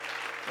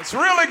It's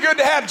really good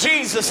to have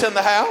Jesus in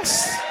the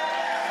house.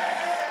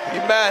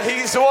 Amen.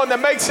 He's the one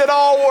that makes it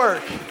all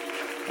work.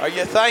 Are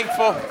you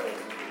thankful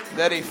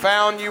that he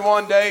found you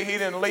one day? He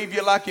didn't leave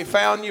you like he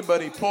found you,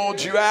 but he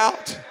pulled you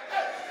out.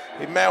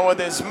 Amen. With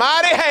his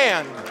mighty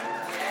hand.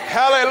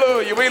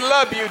 Hallelujah. We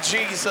love you,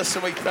 Jesus,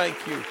 and we thank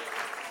you.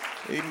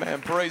 Amen.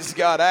 Praise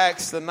God.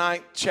 Acts, the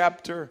 9th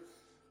chapter.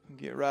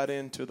 Get right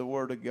into the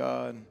Word of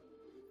God.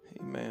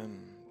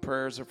 Amen.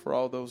 Prayers are for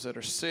all those that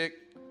are sick,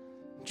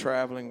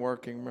 traveling,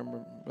 working.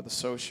 Remember Brother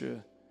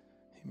Socia,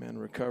 amen,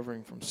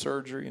 recovering from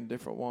surgery and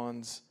different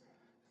ones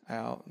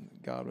out.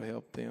 God will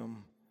help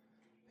them.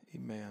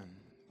 Amen.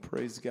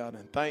 Praise God.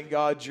 And thank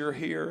God you're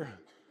here.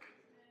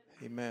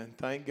 Amen.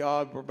 Thank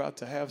God we're about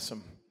to have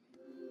some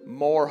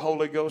more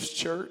Holy Ghost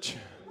church.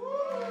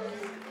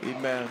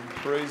 Amen.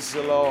 Praise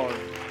the Lord.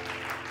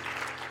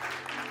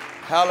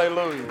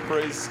 Hallelujah.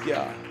 Praise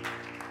God.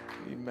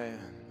 Amen.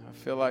 I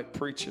feel like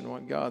preaching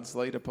what God's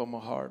laid upon my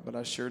heart, but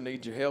I sure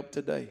need your help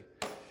today.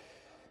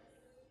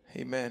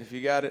 Amen. If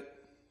you got it,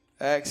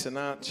 Acts, the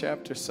 9th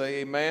chapter,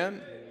 say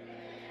amen.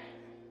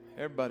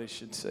 Everybody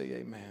should say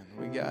amen.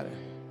 We got it.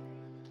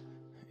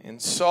 And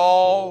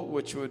Saul,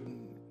 which would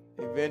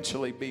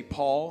eventually be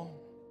Paul,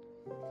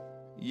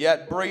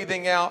 yet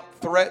breathing out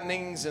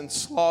threatenings and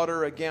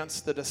slaughter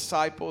against the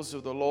disciples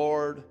of the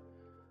Lord,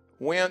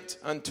 went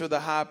unto the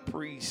high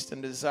priest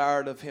and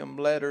desired of him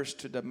letters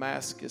to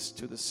Damascus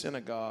to the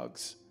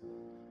synagogues,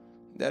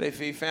 that if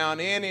he found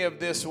any of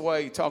this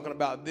way, talking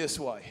about this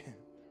way,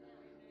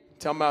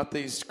 talking about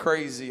these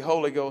crazy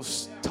Holy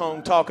Ghost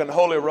tongue-talking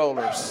holy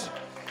rollers.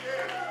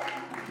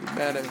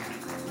 Amen.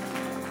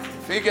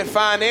 If he could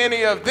find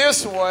any of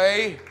this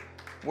way,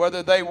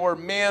 whether they were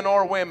men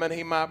or women,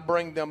 he might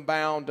bring them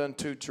bound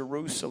unto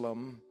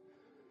Jerusalem.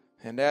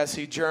 And as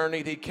he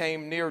journeyed, he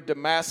came near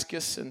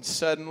Damascus, and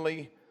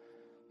suddenly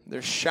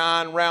there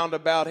shined round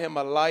about him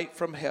a light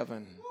from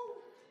heaven.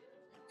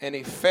 And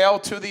he fell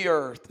to the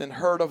earth and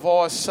heard a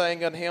voice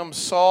saying unto him,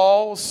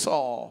 Saul,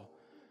 Saul,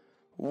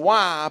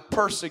 why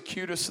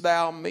persecutest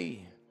thou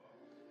me?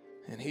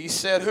 And he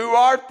said, Who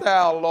art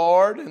thou,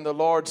 Lord? And the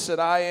Lord said,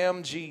 I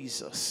am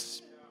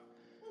Jesus.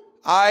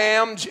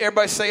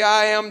 Everybody say,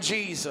 I am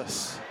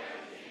Jesus,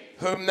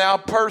 whom thou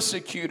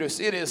persecutest.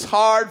 It is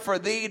hard for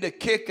thee to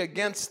kick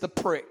against the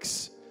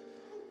pricks.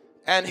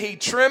 And he,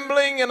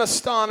 trembling and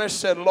astonished,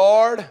 said,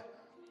 Lord,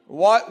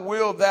 what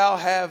wilt thou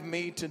have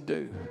me to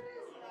do?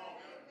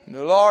 And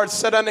the Lord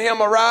said unto him,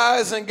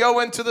 Arise and go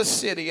into the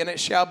city, and it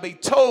shall be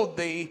told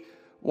thee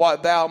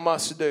what thou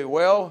must do.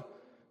 Well,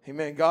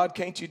 amen. God,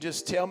 can't you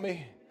just tell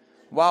me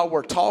while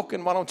we're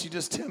talking? Why don't you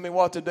just tell me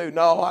what to do?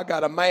 No, I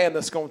got a man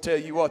that's going to tell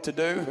you what to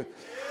do.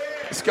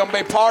 It's going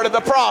to be part of the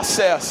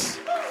process.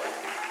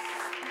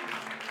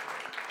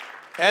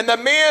 And the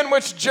men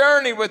which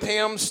journeyed with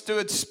him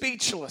stood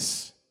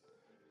speechless,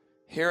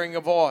 hearing a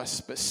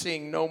voice, but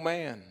seeing no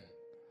man.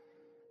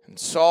 And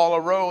Saul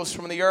arose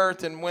from the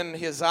earth, and when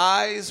his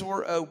eyes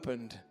were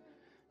opened,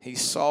 he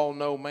saw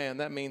no man.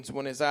 That means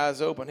when his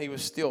eyes opened, he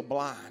was still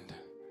blind.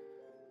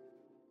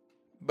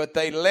 But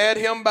they led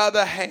him by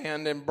the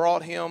hand and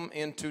brought him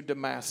into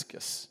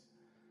Damascus.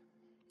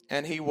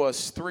 And he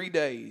was 3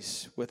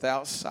 days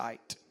without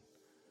sight,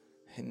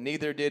 and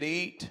neither did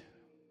eat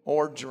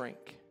or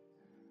drink.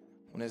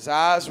 When his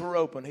eyes were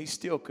open, he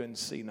still couldn't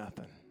see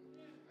nothing.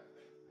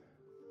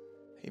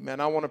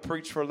 Amen. I want to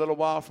preach for a little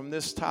while from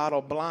this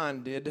title,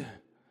 Blinded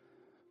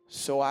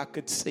So I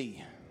Could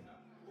See.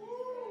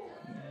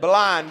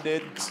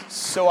 Blinded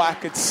so I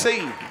could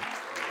see.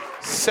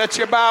 Set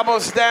your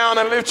Bibles down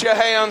and lift your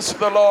hands to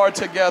the Lord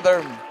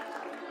together.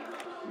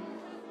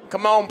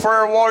 Come on,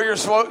 prayer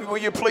warriors, will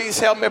you please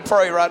help me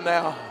pray right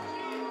now?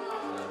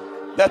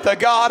 That the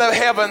God of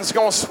heaven's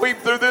going to sweep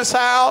through this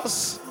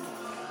house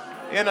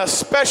in a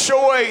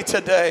special way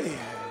today.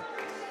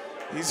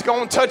 He's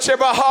going to touch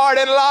every heart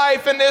and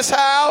life in this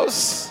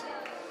house.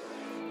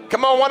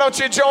 Come on, why don't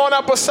you join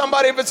up with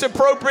somebody if it's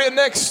appropriate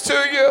next to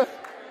you?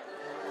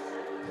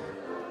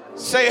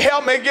 Say,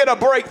 help me get a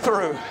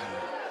breakthrough.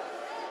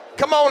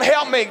 Come on,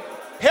 help me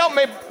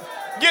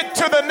get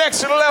to the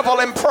next level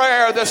in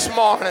prayer this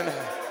morning.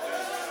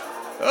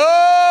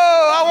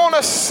 Oh, I want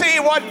to see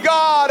what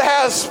God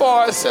has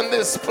for us in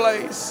this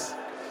place.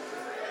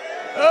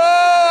 Oh,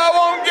 I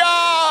want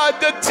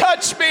God to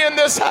touch me in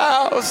this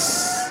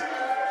house.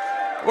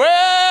 Well,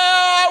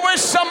 I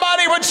wish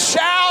somebody would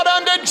shout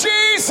unto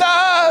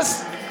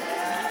Jesus.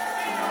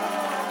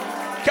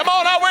 Come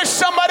on, I wish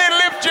somebody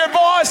lift your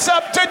voice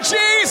up to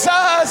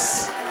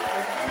Jesus.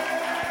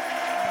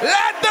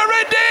 Let the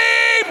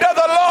redeemed of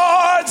the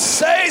Lord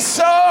say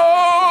so.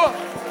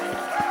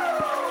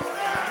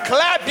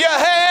 Clap your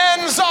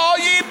hands, all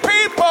ye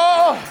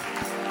people.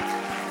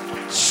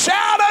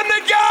 Shout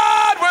unto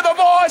God with a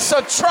voice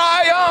of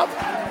triumph.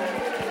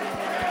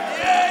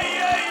 Yeah,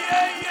 yeah,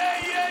 yeah, yeah,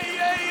 yeah,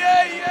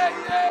 yeah, yeah,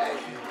 yeah.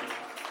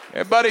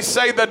 Everybody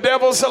say the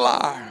devil's a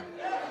liar.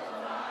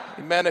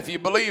 Amen. If you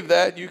believe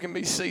that, you can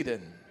be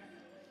seated.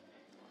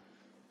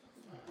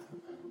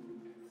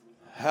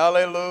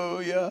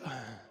 Hallelujah.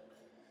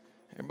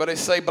 Everybody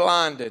say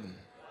blinded.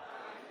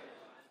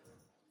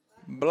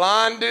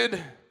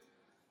 blinded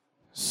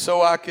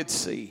so I could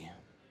see.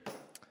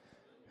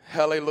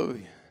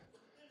 Hallelujah.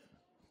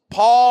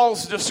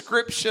 Paul's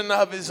description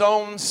of his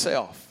own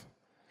self.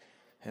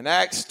 In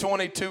Acts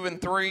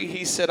 22:3,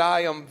 he said,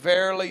 I am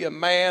verily a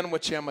man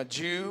which am a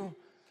Jew,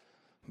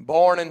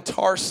 born in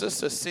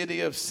Tarsus, a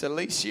city of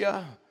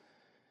Cilicia,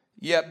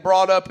 yet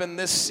brought up in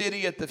this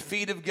city at the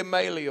feet of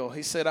Gamaliel.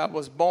 He said, I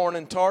was born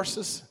in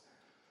Tarsus,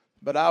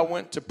 but I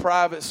went to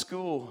private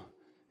school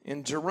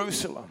in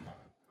Jerusalem.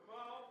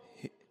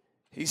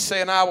 He's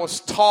saying, I was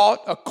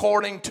taught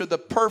according to the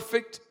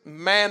perfect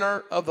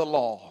manner of the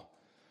law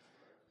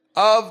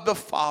of the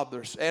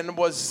fathers, and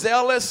was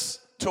zealous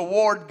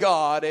toward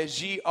God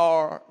as ye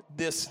are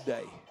this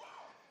day.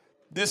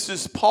 This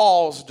is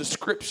Paul's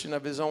description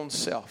of his own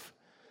self.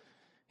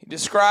 He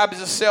describes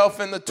himself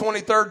in the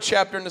 23rd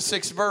chapter in the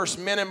 6th verse.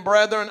 Men and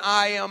brethren,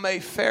 I am a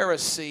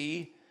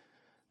Pharisee,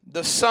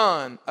 the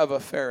son of a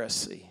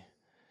Pharisee.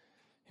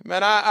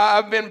 Man,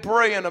 I've been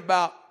praying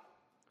about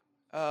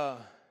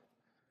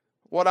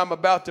what I'm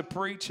about to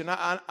preach, and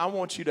I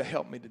want you to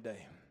help me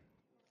today.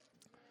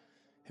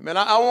 Man,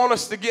 I want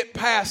us to get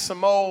past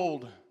some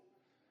old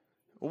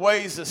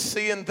ways of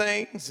seeing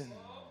things and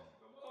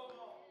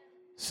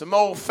some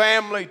old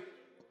family,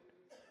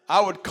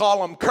 I would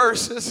call them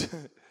curses.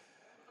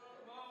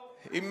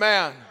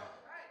 Amen.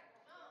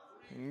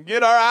 And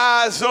get our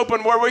eyes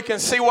open where we can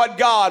see what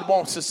God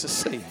wants us to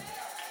see.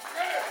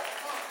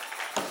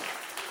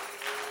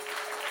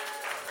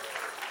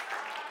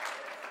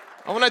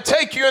 I want to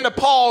take you into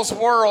Paul's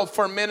world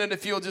for a minute,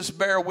 if you'll just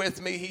bear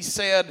with me. He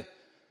said,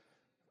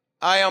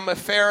 I am a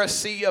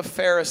Pharisee of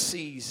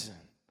Pharisees.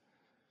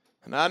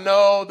 And I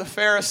know the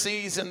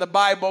Pharisees in the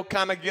Bible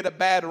kind of get a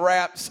bad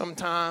rap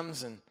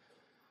sometimes. And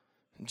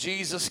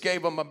Jesus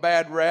gave them a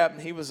bad rap,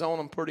 and he was on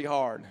them pretty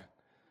hard.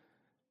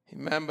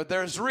 Amen. But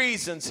there's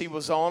reasons he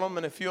was on them.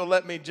 And if you'll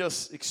let me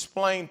just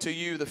explain to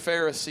you the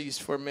Pharisees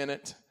for a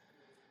minute.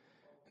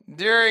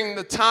 During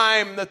the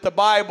time that the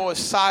Bible is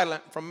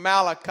silent, from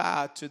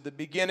Malachi to the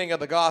beginning of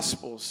the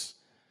Gospels,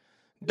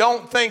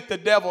 don't think the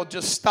devil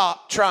just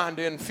stopped trying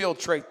to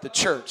infiltrate the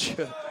church.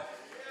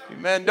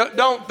 Amen.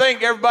 Don't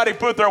think everybody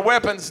put their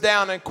weapons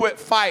down and quit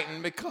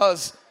fighting,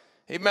 because,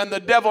 amen, the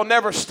devil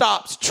never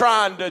stops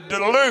trying to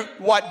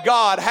dilute what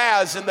God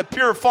has in the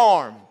pure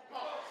form.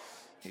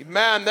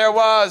 Amen. There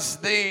was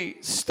the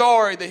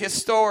story, the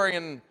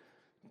historian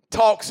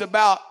talks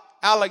about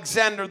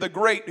Alexander the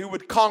Great, who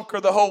would conquer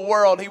the whole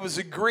world. He was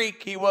a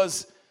Greek. He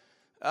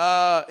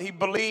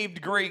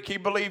believed Greek. He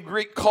believed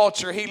Greek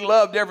culture. He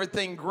loved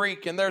everything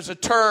Greek. And there's a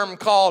term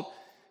called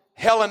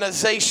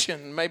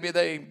Hellenization. Maybe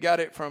they got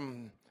it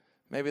from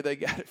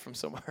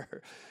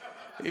somewhere.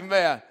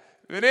 Amen.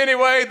 But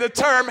anyway, the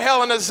term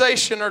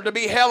Hellenization, or to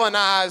be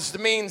Hellenized,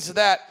 means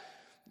that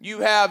you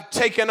have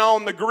taken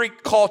on the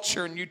Greek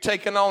culture and you've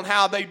taken on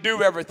how they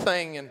do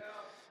everything. And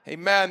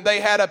amen. They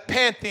had a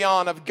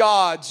pantheon of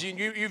gods.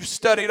 You've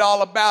studied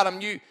all about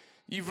them.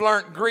 You've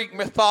learned Greek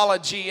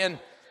mythology. And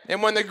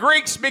when the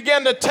Greeks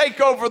began to take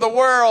over the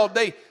world,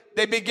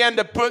 they began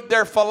to put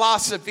their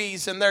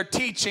philosophies and their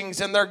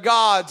teachings and their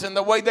gods and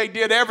the way they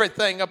did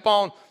everything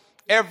upon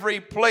every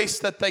place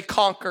that they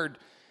conquered.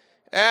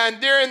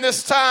 And during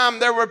this time,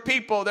 there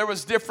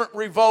was different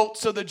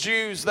revolts of the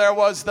Jews. There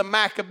was the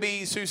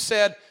Maccabees who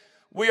said,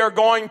 we are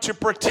going to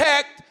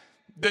protect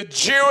the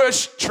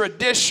Jewish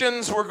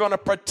traditions. We're going to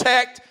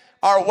protect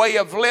our way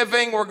of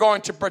living. We're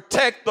going to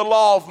protect the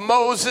law of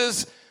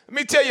Moses. Let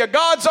me tell you,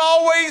 God's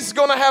always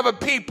going to have a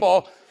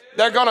people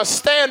that are going to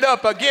stand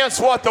up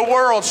against what the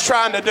world's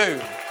trying to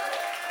do.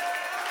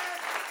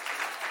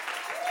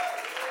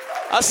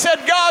 I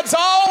said, God's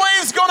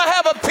always going to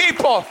have a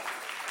people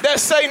that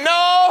say,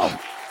 no,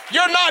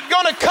 you're not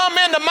going to come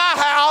into my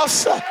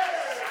house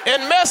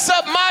and mess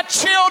up my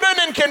children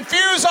and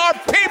confuse our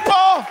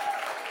people.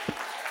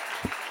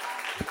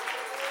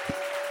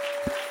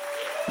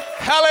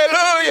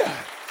 Hallelujah.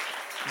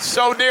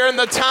 So during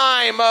the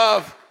time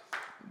of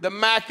the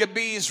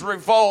Maccabees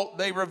revolt,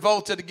 they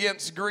revolted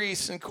against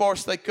Greece. And of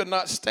course, they could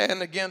not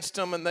stand against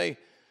them, and they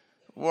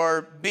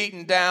were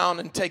beaten down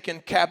and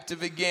taken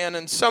captive again.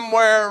 And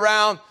somewhere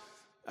around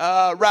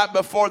right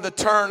before the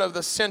turn of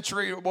the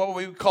century, what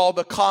we would call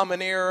the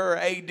Common Era, or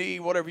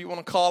AD, whatever you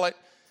want to call it,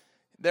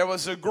 there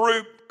was a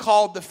group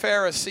called the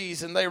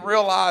Pharisees, and they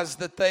realized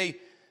that they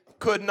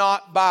could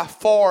not by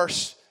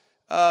force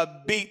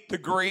beat the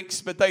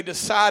Greeks, but they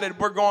decided,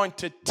 we're going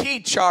to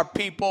teach our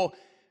people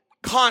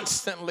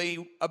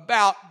constantly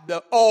about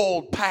the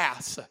old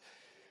past.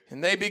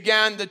 And they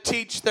began to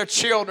teach their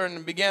children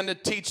and began to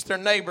teach their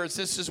neighbors.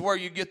 This is where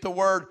you get the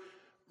word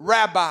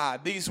rabbi.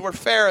 These were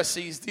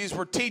Pharisees. These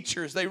were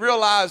teachers. They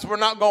realized we're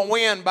not going to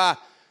win by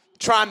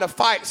trying to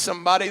fight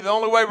somebody. The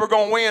only way we're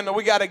going to win is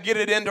we got to get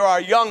it into our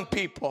young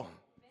people.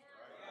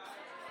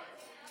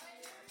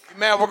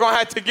 Man, we're going to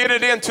have to get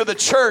it into the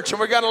church, and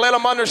we're going to let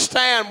them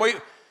understand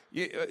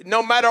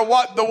no matter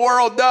what the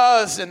world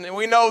does, and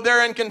we know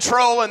they're in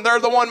control and they're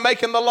the one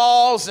making the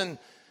laws and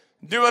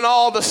doing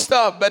all the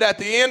stuff. But at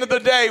the end of the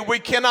day, we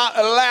cannot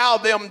allow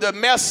them to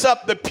mess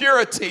up the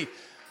purity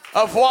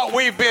of what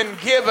we've been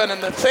given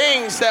and the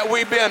things that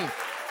we've been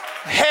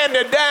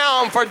handed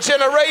down for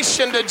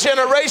generation to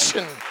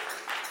generation.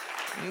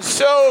 And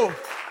so,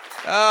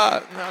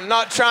 I'm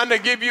not trying to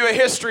give you a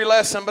history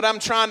lesson, but I'm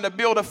trying to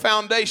build a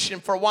foundation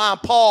for why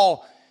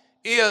Paul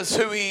is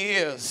who he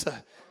is.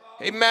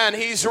 Amen.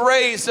 He's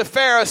raised a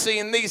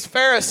Pharisee, and these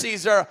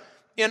Pharisees are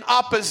in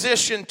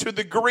opposition to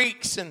the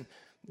Greeks and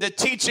the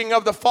teaching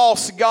of the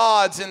false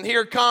gods. And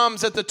here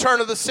comes at the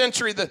turn of the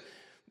century,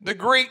 the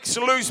Greeks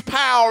lose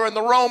power and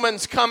the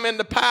Romans come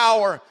into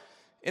power.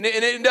 And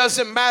it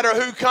doesn't matter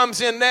who comes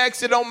in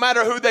next. It don't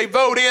matter who they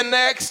vote in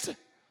next.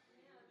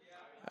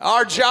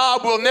 Our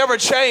job will never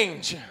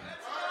change.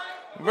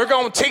 We're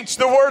going to teach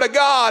the Word of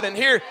God. And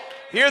here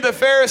the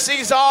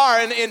Pharisees are.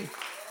 And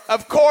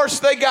of course,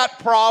 they got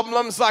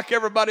problems like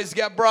everybody's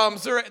got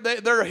problems.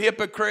 They're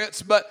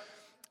hypocrites. But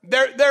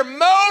their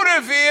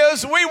motive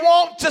is we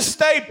want to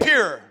stay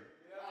pure.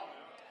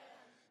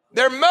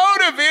 Their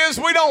motive is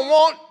we don't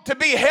want to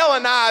be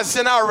Hellenized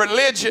in our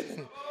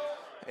religion.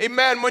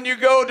 Amen. When you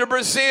go to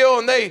Brazil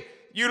and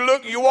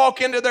you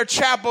walk into their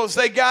chapels,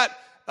 they got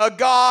a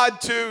god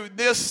to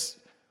this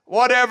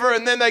whatever,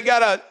 and then they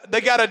got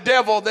a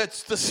devil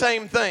that's the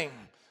same thing.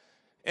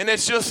 And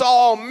it's just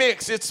all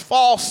mixed. It's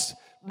false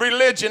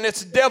religion.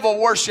 It's devil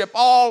worship,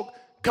 all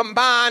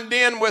combined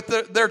in with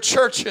their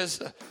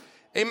churches.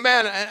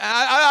 Amen. And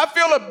I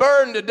feel a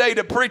burden today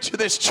to preach to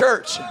this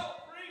church.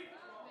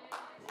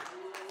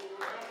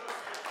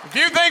 If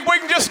you think we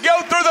can just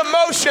go through the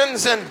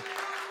motions and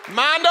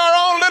mind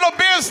our own little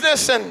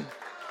business and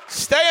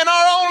stay in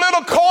our own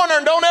little corner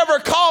and don't ever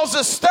cause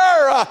a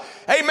stir,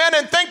 amen,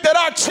 and think that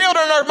our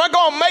children are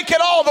going to make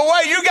it all the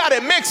way, you got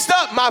it mixed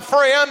up, my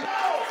friend.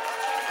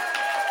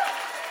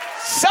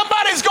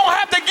 Somebody's going to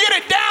have to get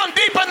it down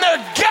deep in their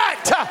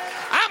gut.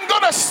 I'm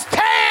going to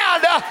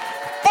stand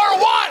for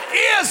what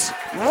is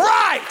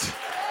right.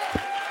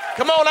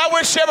 Come on, I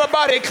wish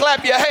everybody would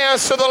clap your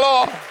hands to the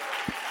Lord.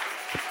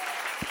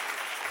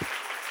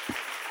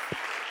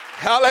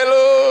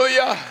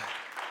 Hallelujah.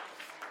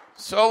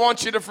 So I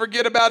want you to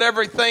forget about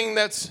everything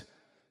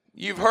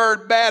you've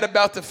heard bad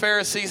about the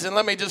Pharisees, and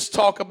let me just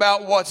talk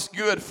about what's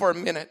good for a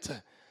minute.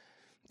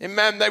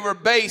 Amen. They were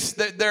based,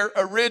 their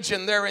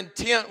origin, their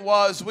intent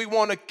was we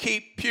want to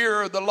keep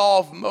pure the law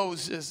of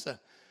Moses.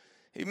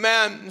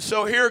 Amen.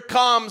 So here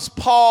comes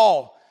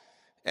Paul,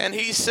 and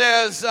he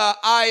says,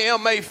 I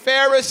am a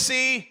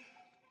Pharisee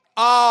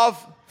of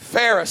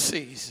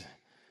Pharisees.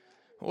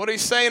 What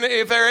he's saying,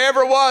 if there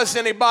ever was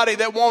anybody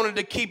that wanted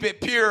to keep it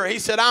pure, he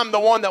said, I'm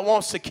the one that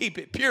wants to keep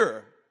it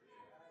pure.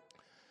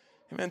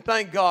 Amen.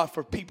 Thank God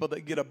for people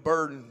that get a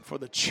burden for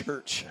the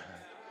church.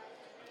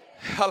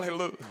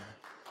 Hallelujah.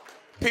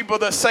 People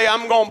that say,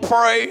 I'm going to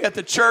pray at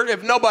the church.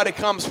 If nobody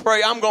comes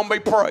pray, I'm going to be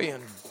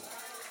praying.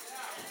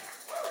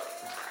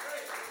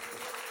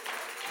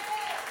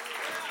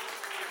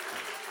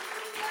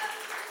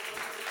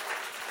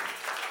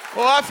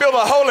 Well, I feel the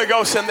Holy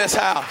Ghost in this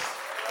house.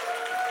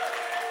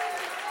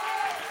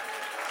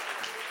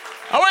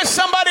 I wish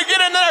somebody get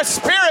in their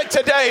spirit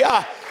today.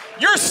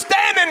 You're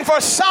standing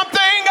for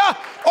something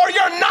or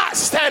you're not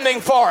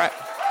standing for it.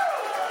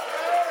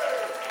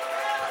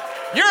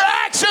 Your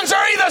actions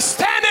are either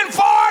standing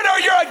for it or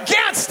you're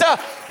against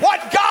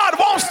what God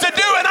wants to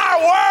do in our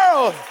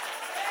world.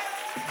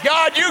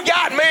 God, you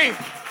got me.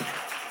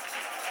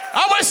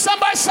 I wish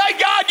somebody say,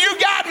 God, you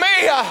got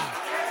me.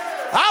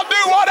 I'll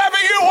do whatever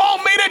you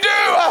want me to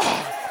do.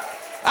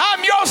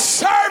 I'm your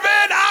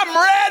servant. I'm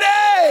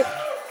ready.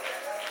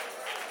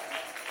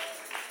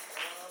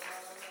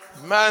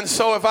 Man,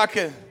 so if I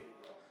could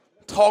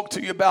talk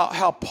to you about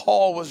how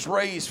Paul was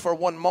raised for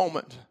one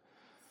moment.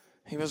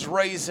 He was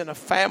raised in a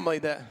family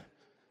that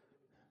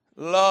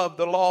loved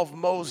the law of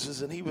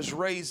Moses, and he was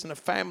raised in a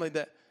family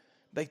that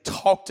they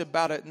talked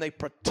about it and they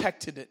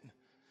protected it.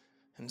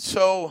 And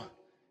so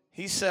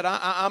he said,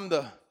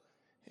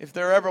 if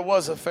there ever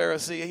was a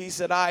Pharisee, he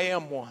said, I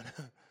am one.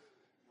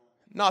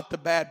 Not the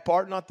bad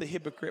part, not the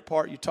hypocrite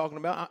part you're talking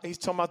about. He's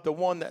talking about the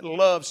one that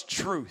loves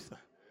truth.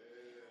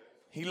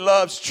 He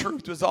loves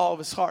truth with all of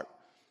his heart.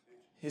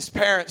 His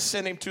parents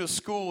sent him to a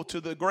school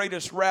to the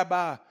greatest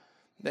rabbi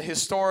the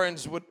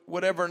historians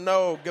would ever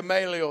know,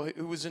 Gamaliel,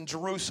 who was in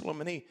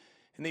Jerusalem, and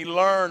he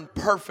learned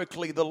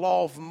perfectly the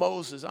law of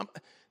Moses.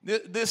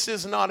 This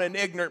is not an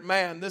ignorant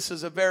man. This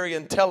is a very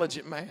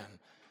intelligent man.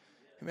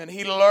 Amen.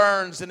 He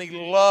learns and he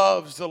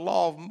loves the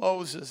law of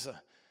Moses.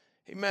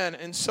 Amen.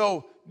 And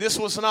so this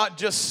was not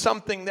just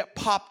something that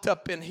popped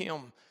up in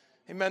him.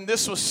 Amen.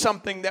 This was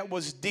something that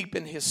was deep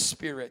in his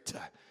spirit.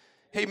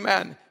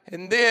 Amen.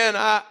 And then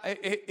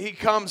he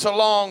comes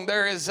along.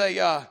 There's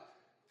a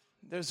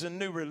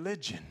new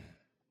religion.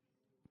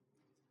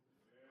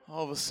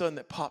 All of a sudden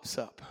it pops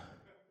up.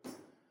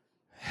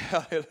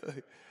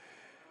 Hallelujah.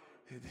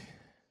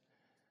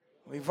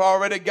 We've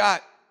already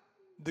got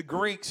the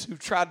Greeks who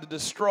tried to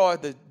destroy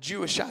the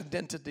Jewish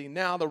identity.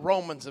 Now the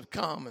Romans have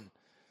come, and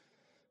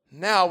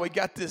now we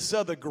got this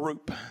other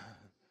group.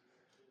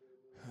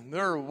 And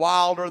they're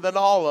wilder than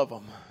all of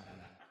them.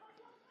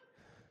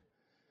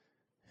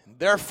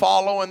 they're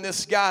following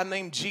this guy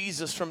named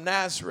Jesus from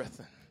Nazareth.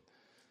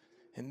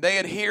 And they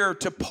adhere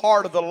to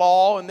part of the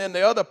law, and then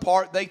the other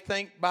part, they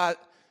think by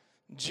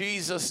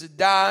Jesus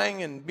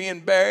dying and being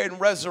buried and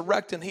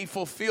resurrecting, he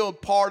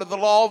fulfilled part of the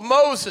law of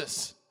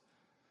Moses.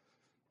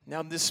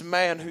 Now this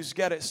man who's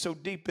got it so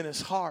deep in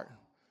his heart,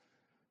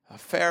 a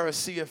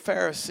Pharisee of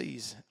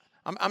Pharisees.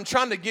 I'm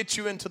trying to get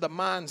you into the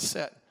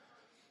mindset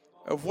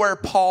of where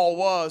Paul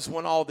was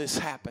when all this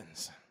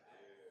happens.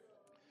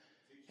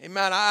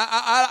 Amen.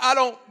 I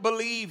don't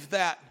believe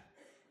that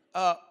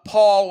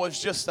Paul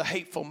was just a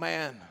hateful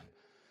man.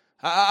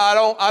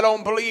 I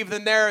don't believe the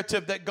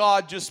narrative that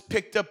God just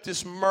picked up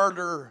this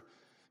murderer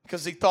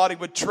because he thought he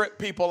would trip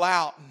people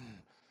out.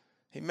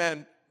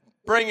 Amen.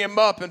 Bring him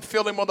up and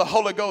fill him with the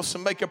Holy Ghost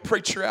and make a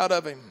preacher out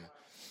of him.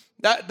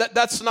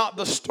 That's not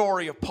the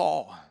story of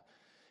Paul.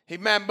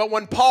 Amen. But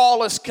when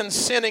Paul is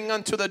consenting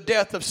unto the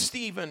death of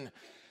Stephen,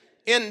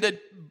 in the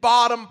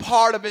bottom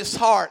part of his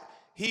heart,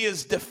 he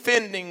is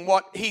defending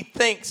what he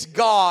thinks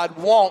God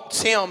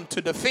wants him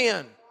to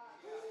defend.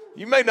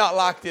 You may not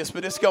like this,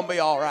 but it's going to be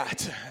all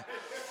right.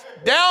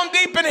 Down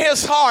deep in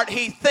his heart,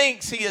 he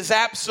thinks he is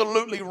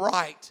absolutely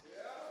right.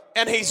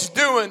 And he's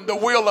doing the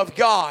will of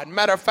God.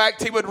 Matter of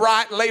fact, he would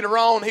write later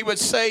on, he would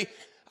say,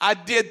 I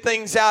did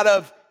things out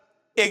of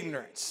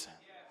ignorance.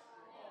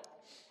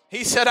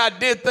 He said, I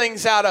did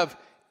things out of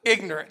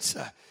ignorance.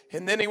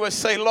 And then he would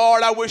say,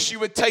 Lord, I wish you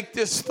would take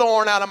this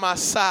thorn out of my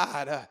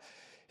side.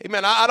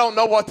 Amen. I don't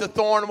know what the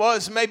thorn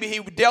was. Maybe he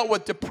dealt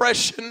with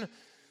depression.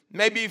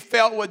 Maybe he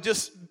felt with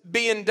just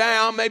being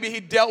down. Maybe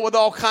he dealt with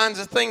all kinds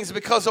of things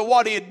because of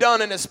what he had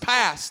done in his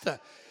past.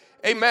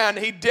 Amen.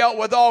 He dealt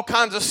with all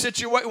kinds of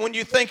situations. When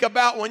you think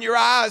about when your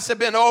eyes have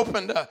been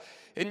opened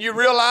and you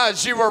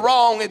realize you were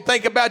wrong, and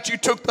think about you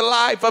took the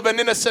life of an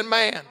innocent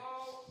man.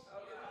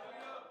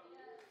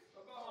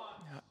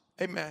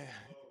 Amen.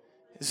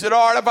 Is it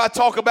all right if I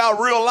talk about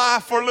real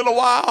life for a little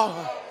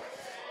while?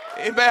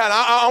 Amen.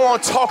 I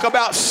want to talk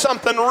about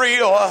something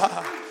real.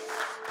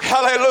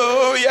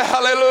 Hallelujah.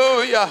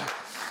 Hallelujah.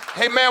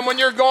 Amen. When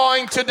you're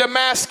going to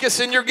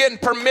Damascus and you're getting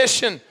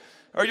permission,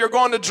 or you're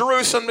going to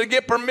Jerusalem to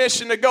get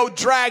permission to go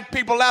drag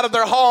people out of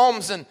their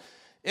homes and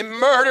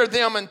murder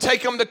them and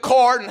take them to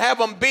court and have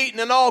them beaten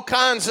and all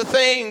kinds of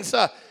things.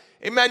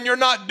 Amen. You're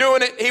not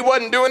doing it. He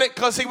wasn't doing it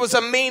because he was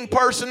a mean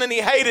person and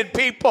he hated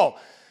people.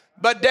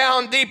 But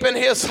down deep in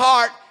his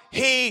heart,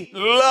 he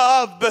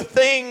loved the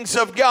things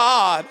of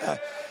God.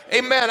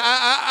 Amen.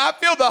 I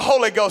feel the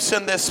Holy Ghost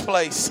in this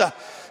place.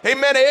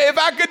 Amen. If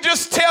I could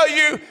just tell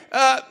you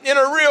in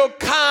a real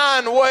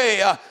kind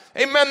way,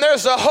 amen,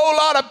 there's a whole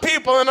lot of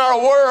people in our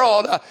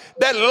world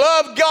that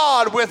love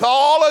God with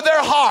all of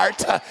their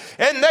heart,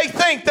 and they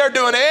think they're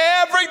doing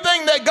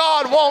everything that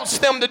God wants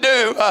them to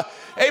do.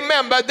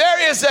 Amen. But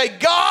there is a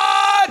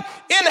God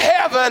in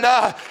heaven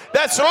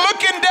that's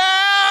looking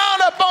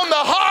down upon the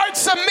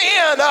hearts of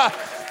men,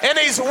 and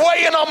he's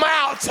weighing them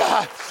out,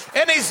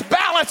 and he's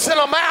balancing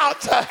them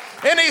out,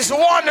 and he's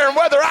wondering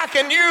whether I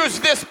can use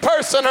this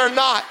person or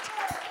not.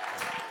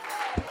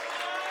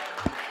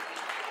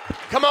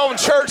 Come on,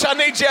 church, I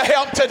need your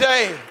help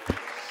today.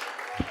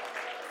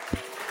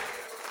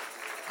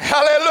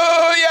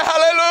 Hallelujah,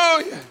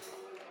 hallelujah.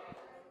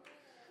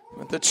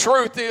 But the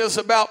truth is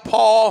about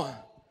Paul,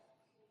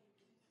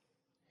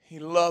 he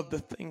loved the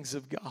things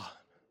of God.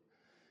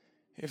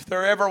 If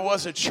there ever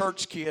was a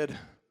church kid,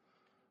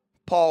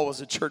 Paul was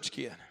a church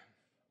kid.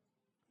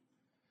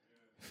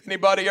 If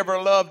anybody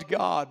ever loved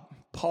God,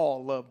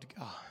 Paul loved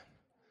God.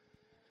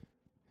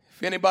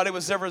 If anybody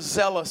was ever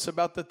zealous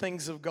about the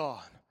things of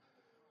God,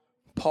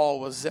 Paul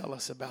was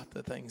zealous about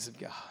the things of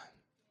God.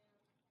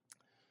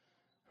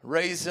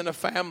 Raised in a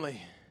family,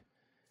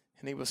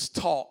 and he was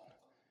taught,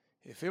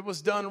 if it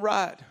was done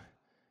right,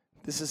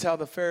 this is how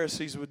the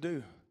Pharisees would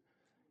do.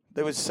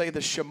 They would say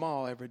the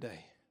Shema every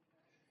day.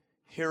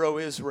 Hear, O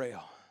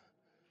Israel,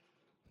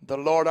 the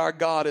Lord our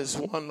God is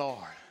one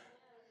Lord.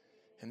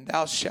 And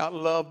thou shalt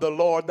love the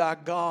Lord thy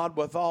God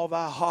with all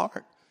thy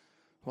heart,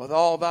 with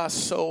all thy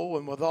soul,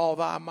 and with all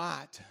thy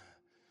might.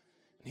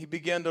 And he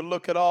began to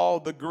look at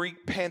all the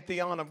Greek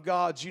pantheon of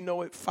gods. You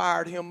know, it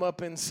fired him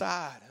up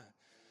inside.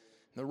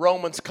 The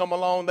Romans come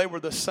along, they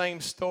were the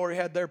same story,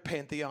 had their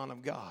pantheon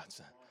of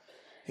gods.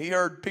 He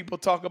heard people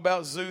talk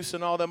about Zeus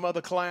and all them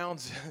other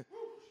clowns.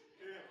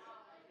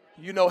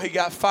 You know, he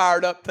got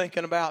fired up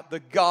thinking about the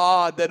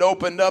God that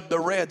opened up the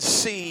Red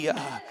Sea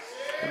and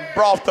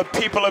brought the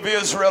people of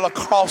Israel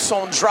across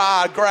on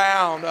dry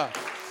ground.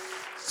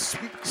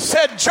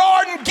 Said,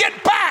 Jordan,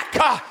 get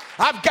back.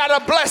 I've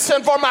got a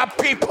blessing for my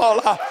people.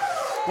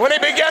 When he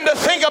began to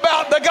think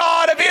about the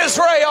God of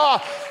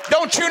Israel,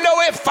 don't you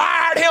know it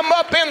fired him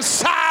up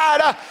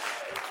inside?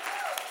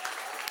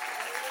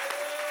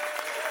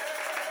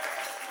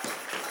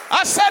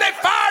 I said it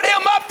fired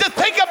him up to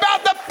think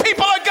about the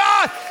people of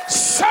God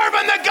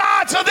serving the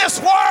gods of this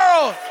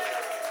world.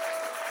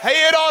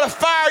 Hey, it ought to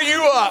fire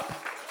you up.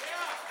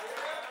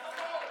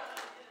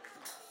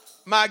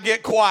 Might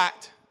get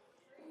quiet.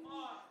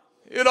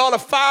 It ought to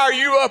fire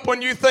you up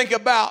when you think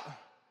about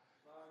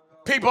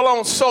People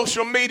on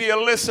social media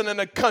listening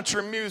to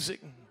country music.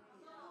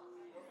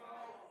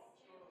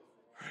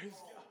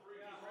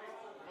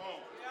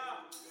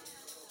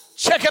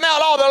 Checking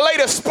out all the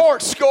latest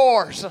sports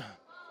scores.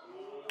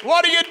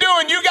 What are you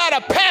doing? You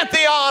got a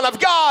pantheon of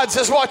gods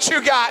is what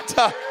you got.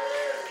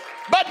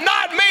 But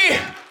not me.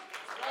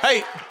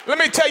 Hey, let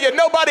me tell you,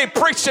 nobody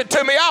preached it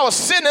to me. I was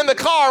sitting in the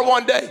car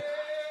one day.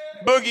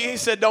 Boogie, he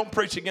said, don't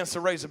preach against the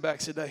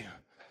Razorbacks today.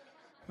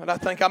 But I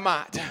think I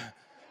might.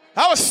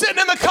 I was sitting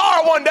in the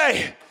car one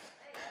day.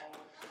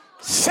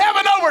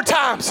 7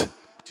 overtimes.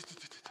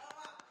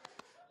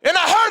 And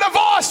I heard a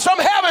voice from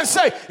heaven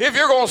say, if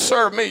you're going to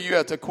serve me, you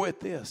have to quit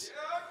this.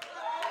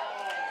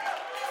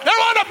 Then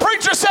when the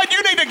preacher said,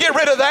 you need to get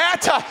rid of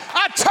that,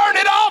 I turned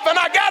it off and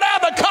I got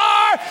out of the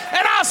car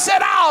and I said,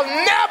 I'll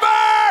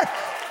never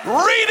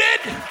read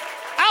it.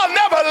 I'll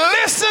never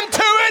listen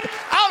to it.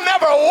 I'll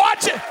never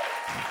watch it.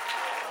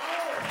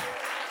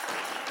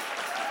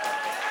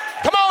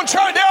 Come on,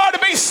 church, there ought to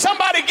be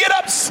somebody get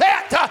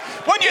upset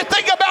when you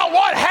think about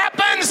what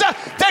happens to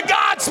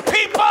God's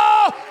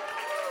people.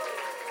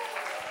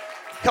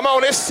 Come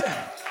on,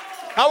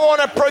 I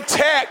want to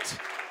protect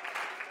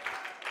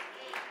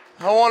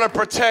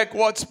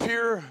what's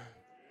pure.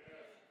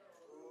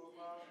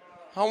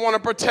 I want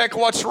to protect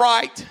what's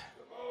right.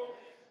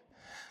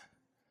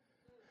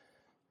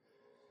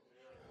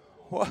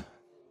 What?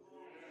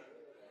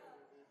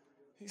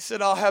 He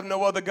said, I'll have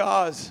no other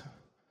gods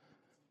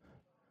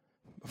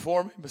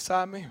before me,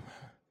 beside me.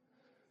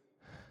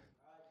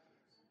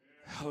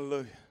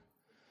 Hallelujah.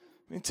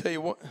 Let me tell you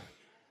what,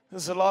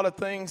 there's a lot of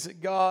things that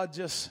God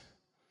just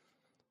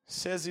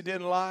says he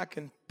didn't like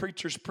and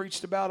preachers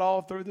preached about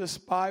all through this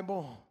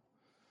Bible.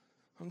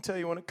 I'm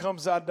telling you, when it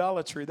comes to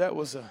idolatry, that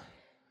was a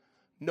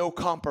no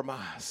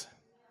compromise.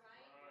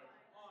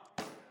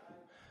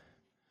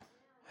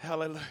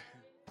 Hallelujah.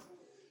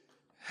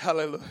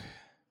 Hallelujah.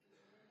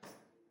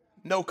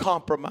 No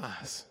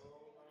compromise.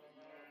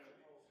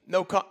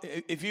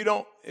 If you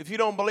don't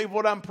believe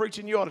what I'm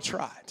preaching, you ought to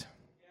try it.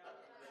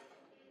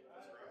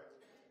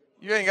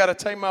 You ain't got to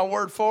take my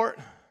word for it.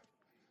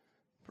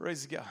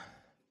 Praise God.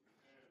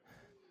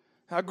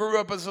 I grew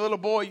up as a little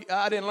boy.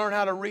 I didn't learn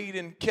how to read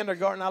in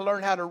kindergarten. I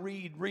learned how to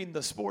read reading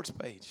the sports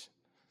page.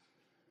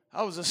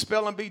 I was a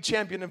spelling bee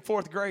champion in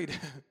 4th grade.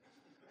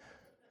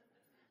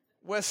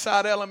 West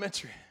Side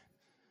Elementary.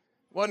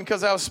 Wasn't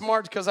because I was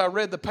smart, because I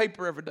read the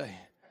paper every day.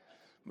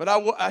 But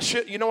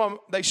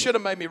they should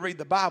have made me read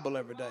the Bible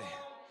every day.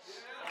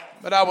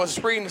 But I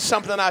was reading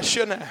something I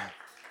shouldn't have.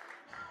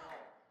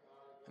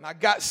 And I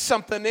got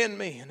something in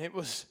me, and it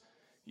was,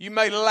 you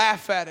may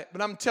laugh at it,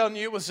 but I'm telling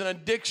you, it was an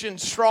addiction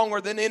stronger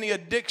than any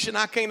addiction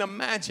I can't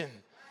imagine.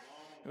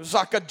 It was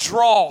like a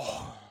draw.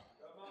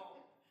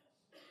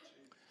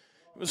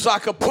 It was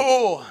like a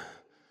pull,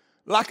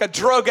 like a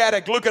drug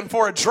addict looking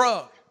for a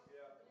drug.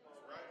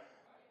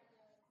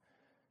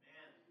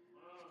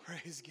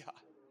 Praise God.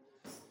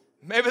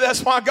 Maybe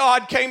that's why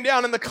God came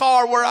down in the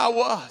car where I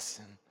was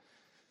and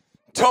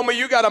told me,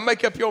 you got to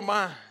make up your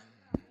mind.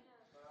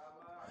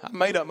 I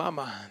made up my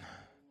mind.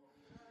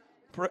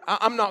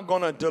 I'm not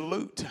going to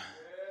dilute.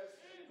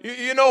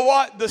 You know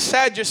what? The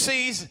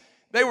Sadducees,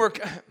 they were...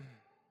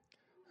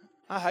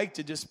 I hate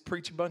to just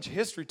preach a bunch of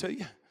history to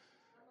you.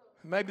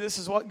 Maybe this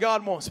is what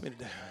God wants me to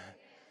do.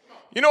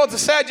 You know what the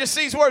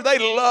Sadducees were? They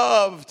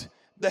loved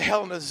the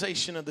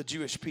Hellenization of the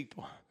Jewish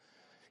people.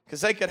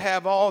 Because they could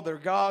have all their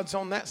gods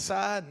on that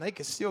side, and they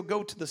could still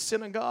go to the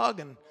synagogue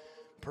and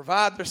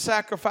provide their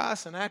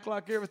sacrifice and act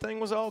like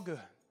everything was all good.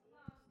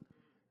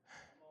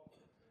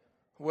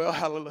 Well,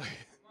 hallelujah.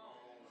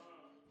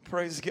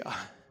 Praise God.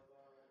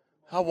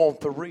 I want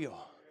the real.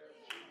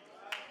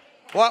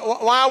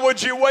 Why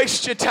would you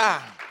waste your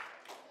time?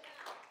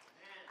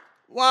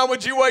 Why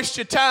would you waste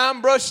your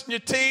time brushing your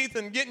teeth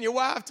and getting your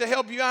wife to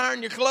help you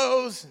iron your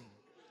clothes?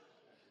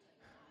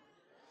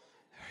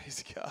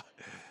 Praise God.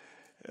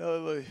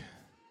 Hallelujah.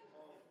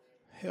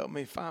 Help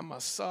me find my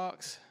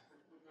socks.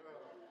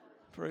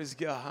 Praise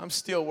God. I'm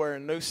still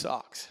wearing new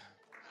socks.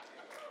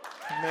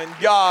 Amen.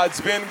 God's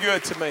been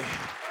good to me.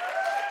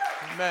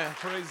 Amen.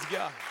 Praise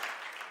God.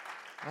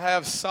 I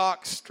have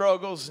sock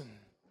struggles, and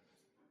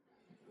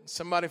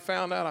somebody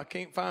found out I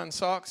can't find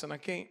socks, and I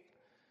can't.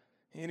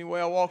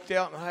 Anyway, I walked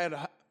out, and I had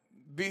a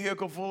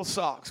vehicle full of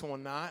socks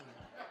one night.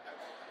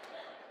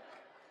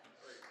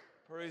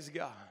 Praise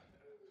God.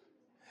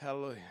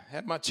 Hallelujah.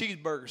 Had my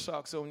cheeseburger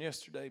socks on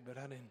yesterday, but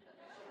I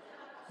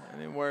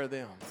didn't wear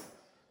them.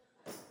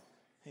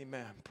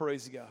 Amen.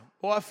 Praise God.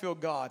 Well, I feel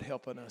God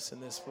helping us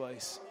in this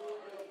place.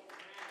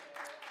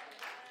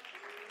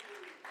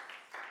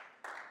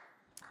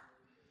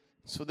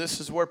 So this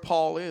is where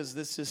Paul is.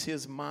 This is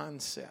his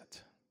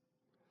mindset.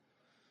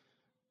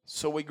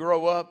 So we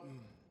grow up, and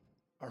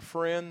our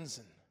friends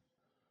and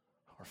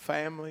our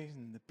family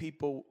and the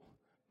people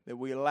that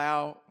we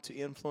allow to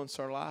influence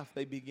our life,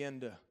 they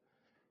begin to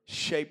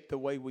shape the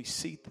way we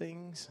see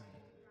things.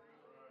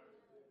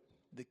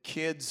 The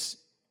kids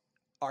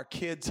our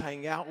kids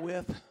hang out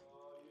with.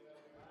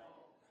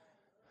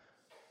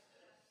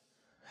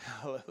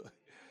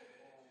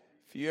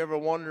 If you ever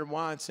wondered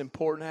why it's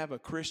important to have a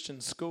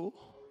Christian school.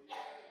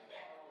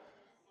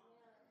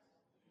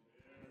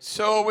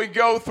 So we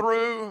go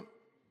through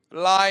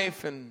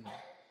life and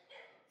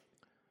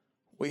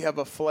we have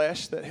a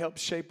flesh that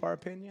helps shape our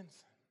opinions.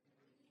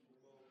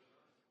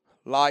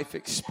 Life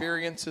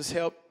experiences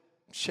help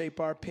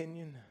shape our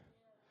opinion.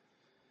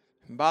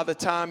 And by the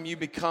time you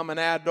become an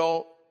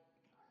adult,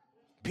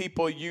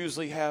 people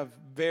usually have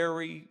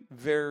very,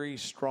 very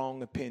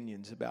strong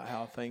opinions about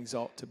how things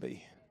ought to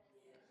be.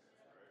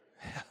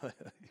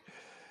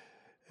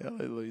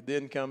 Hallelujah.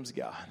 Then comes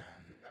God.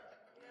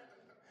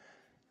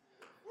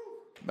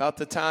 About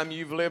the time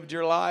you've lived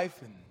your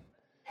life and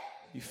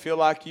you feel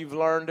like you've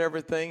learned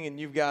everything and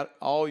you've got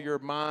all your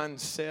mind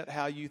set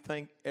how you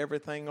think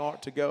everything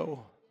ought to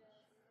go,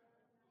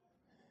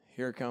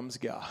 here comes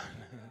God.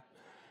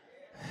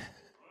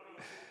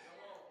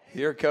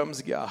 Here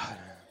comes God.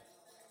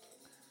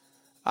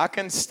 I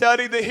can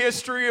study the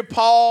history of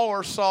Paul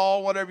or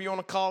Saul, whatever you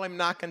want to call him,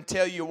 and I can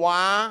tell you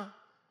why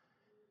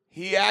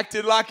he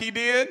acted like he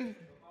did.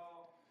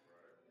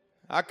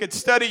 I could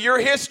study your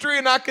history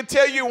and I could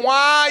tell you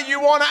why you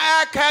want to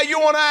act how you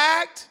want to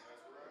act.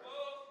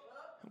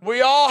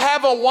 We all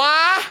have a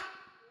why,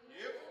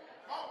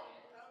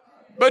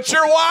 but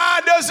your why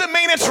doesn't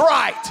mean it's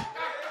right.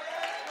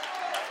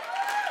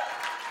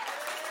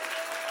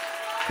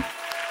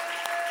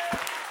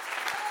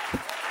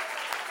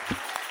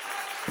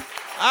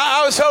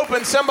 I was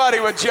hoping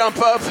somebody would jump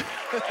up.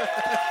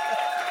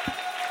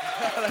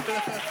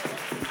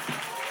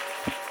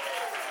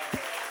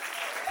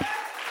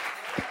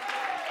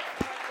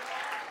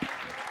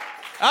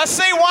 I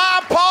see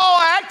why Paul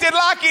acted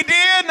like he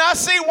did, and I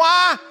see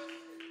why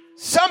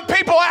some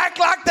people act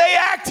like they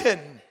acted.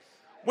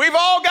 We've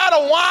all got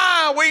a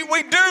why.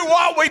 We do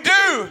what we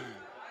do.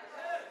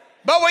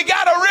 But we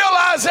got to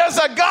realize there's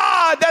a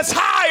God that's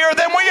higher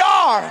than we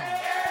are.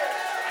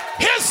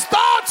 His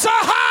thoughts are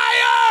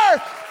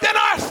higher than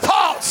our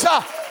thoughts.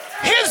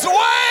 His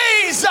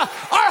ways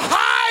are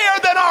higher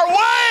than our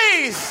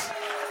ways.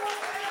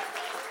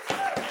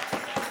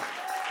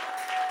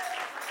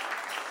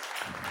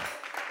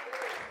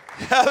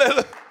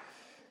 Hallelujah.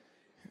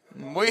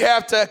 We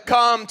have to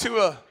come to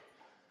a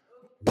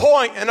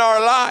point in our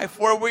life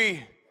where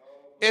we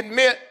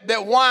admit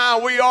that why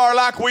we are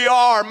like we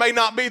are may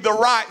not be the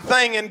right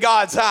thing in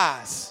God's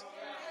eyes.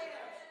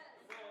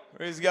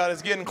 Praise God.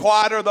 It's getting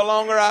quieter the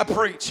longer I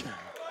preach.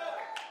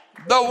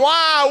 The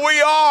why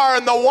we are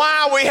and the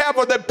why we have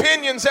or the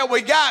opinions that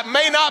we got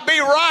may not be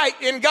right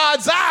in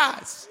God's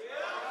eyes.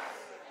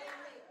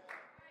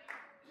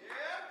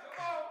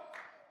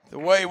 The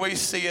way we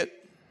see it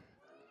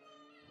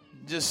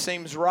just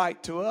seems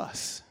right to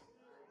us.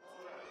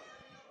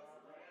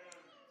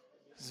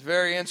 It's a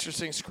very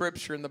interesting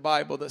scripture in the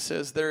Bible that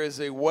says there is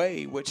a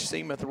way which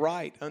seemeth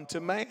right unto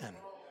man.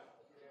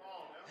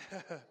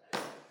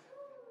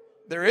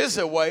 There is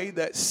a way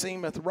that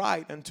seemeth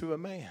right unto a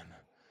man.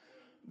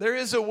 There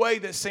is a way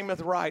that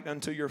seemeth right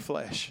unto your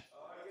flesh.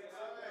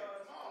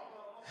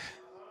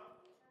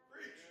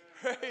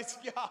 Praise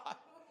God.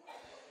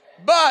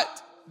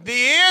 But the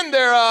end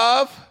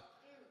thereof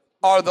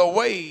are the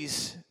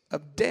ways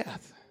of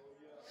death.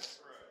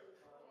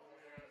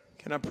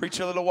 Can I preach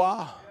a little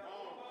while?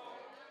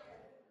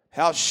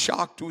 How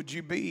shocked would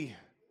you be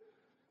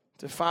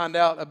to find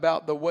out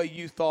about the way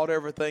you thought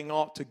everything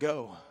ought to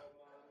go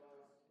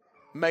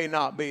may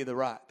not be the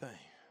right thing.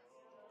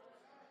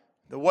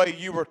 The way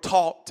you were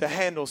taught to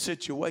handle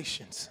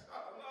situations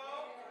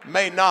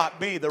may not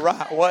be the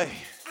right way.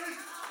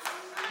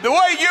 The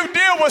way you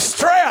deal with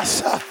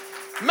stress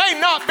may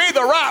not be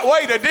the right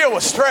way to deal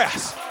with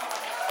stress.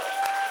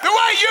 The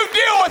way you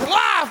deal with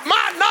life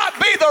might not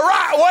be the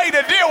right way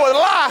to deal with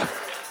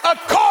life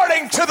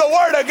according to the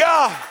Word of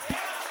God.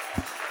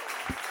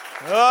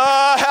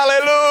 Oh,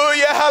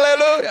 hallelujah,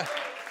 hallelujah.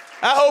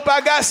 I hope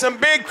I got some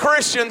big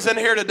Christians in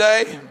here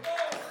today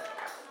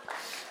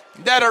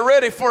that are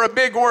ready for a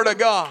big Word of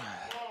God.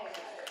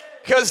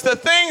 Because the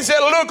things that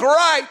look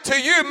right to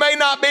you may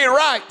not be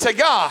right to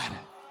God.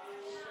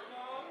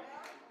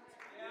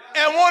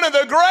 And one of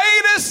the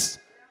greatest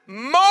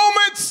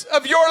moments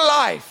of your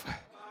life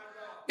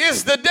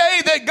is the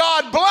day that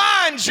God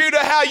blinds you to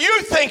how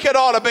you think it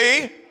ought to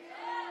be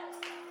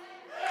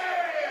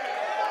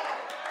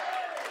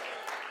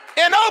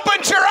and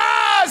opens your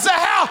eyes to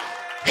how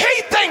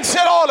He thinks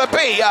it ought to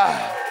be.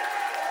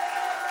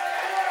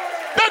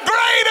 The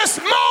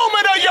greatest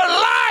moment of your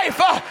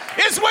life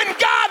is when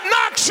God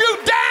knocks you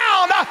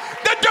down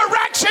the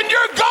direction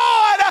you're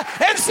going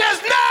and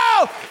says,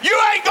 no, you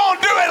ain't going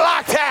to do it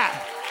like that.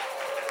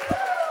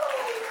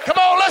 Come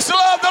on, let's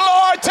love the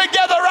Lord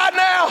together right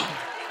now.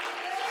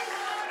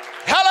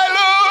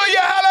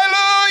 Hallelujah,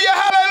 hallelujah,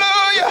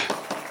 hallelujah.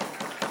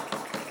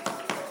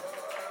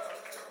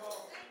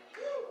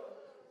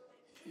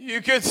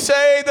 You could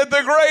say that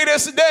the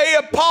greatest day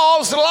of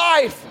Paul's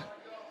life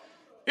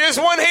is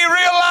when he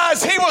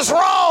realized he was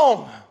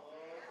wrong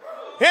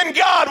and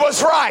God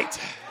was right.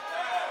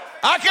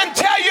 I can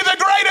tell you the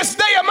greatest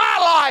day of my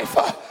life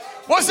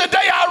was the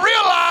day I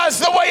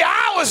realized the way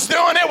I was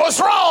doing it was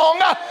wrong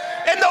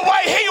And the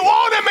way he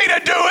wanted me to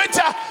do it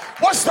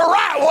was the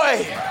right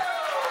way.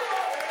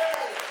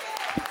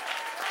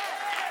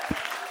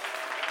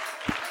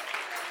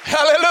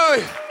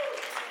 Hallelujah.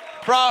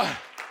 Bro,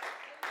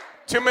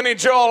 too many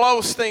Joel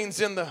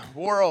Osteens in the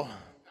world.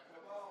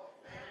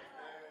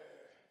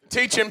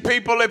 Teaching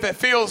people if it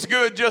feels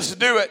good, just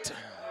do it.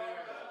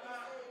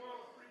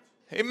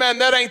 Amen.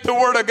 That ain't the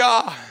word of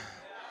God.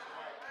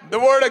 The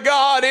word of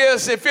God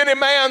is if any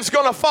man's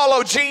going to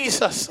follow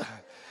Jesus,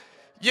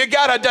 you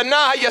got to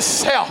deny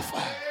yourself.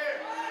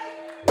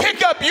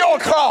 Pick up your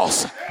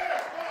cross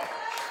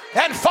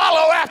and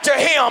follow after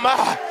him.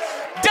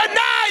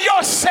 Deny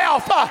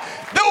yourself. The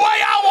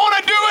way I want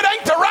to do it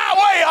ain't the right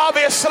way,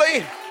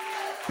 obviously.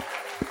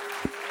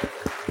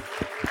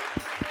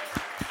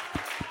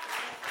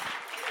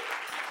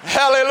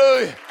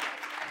 Hallelujah.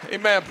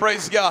 Amen.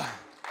 Praise God.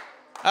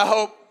 I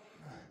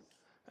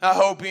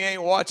hope he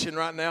ain't watching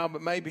right now,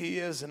 but maybe he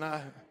is.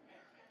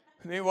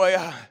 Anyway,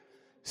 I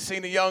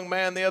seen a young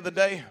man the other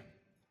day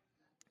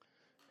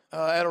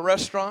at a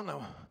restaurant,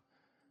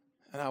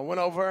 and I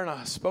went over and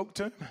I spoke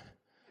to him.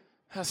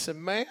 I said,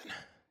 man,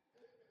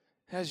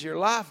 has your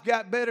life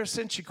got better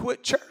since you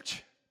quit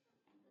church?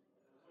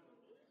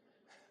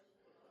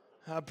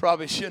 I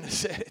probably shouldn't have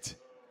said it,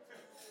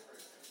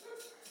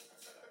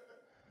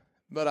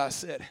 but I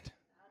said it.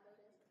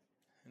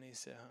 And he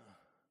said,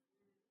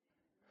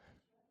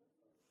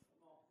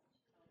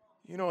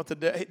 You know what, the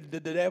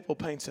devil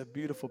paints a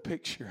beautiful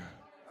picture.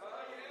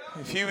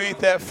 If you eat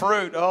that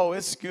fruit, oh,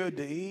 it's good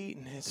to eat,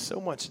 and it's so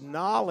much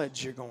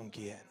knowledge you're going to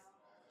get.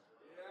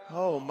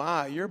 Oh,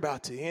 my, you're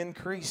about to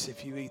increase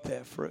if you eat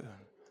that fruit.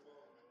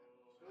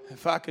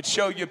 If I could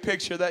show you a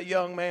picture of that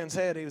young man's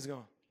head, he was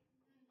going.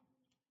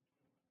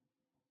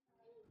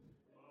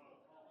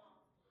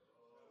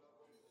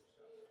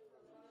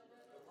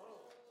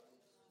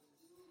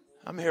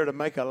 I'm here to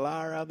make a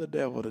liar out of the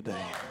devil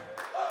today.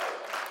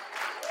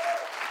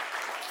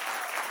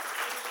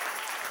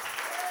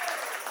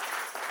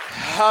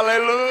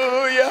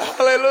 Hallelujah,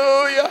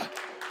 hallelujah.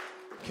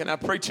 Can I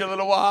preach a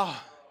little while?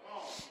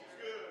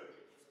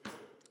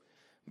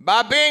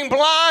 By being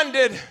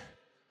blinded,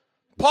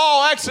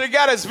 Paul actually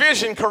got his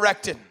vision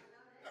corrected.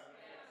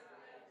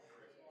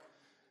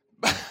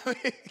 I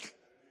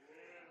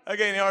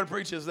can't hard to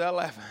preach this without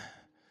laughing.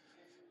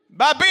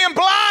 By being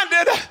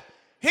blinded,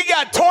 he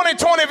got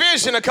 20/20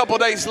 vision a couple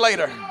days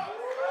later.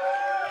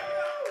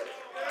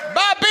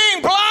 By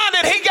being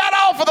blinded, he got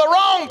off of the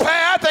wrong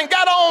path and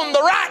got on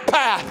the right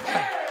path.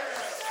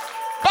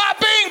 By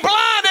being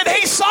blinded,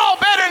 he saw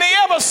better than he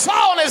ever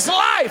saw in his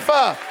life.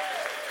 By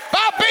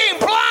being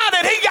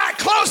blinded, he got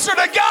closer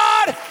to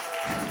God.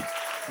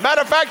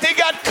 Matter of fact, he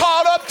got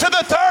caught up to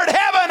the third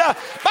heaven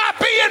by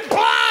being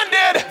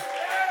blinded.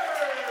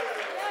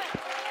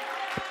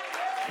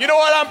 You know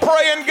what I'm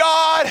praying,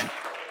 God?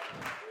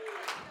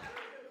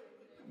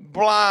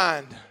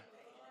 Blind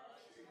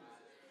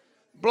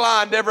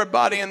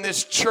everybody in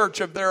this church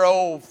of their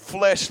old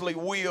fleshly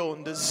will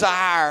and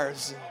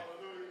desires.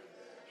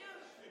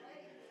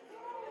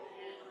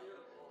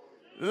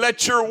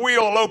 Let your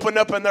will open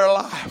up in their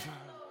life.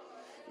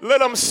 Let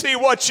them see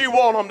what you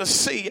want them to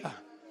see.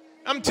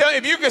 I'm telling you,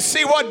 if you could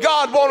see what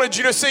God wanted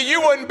you to see, you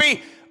wouldn't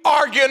be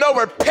arguing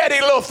over petty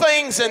little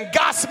things and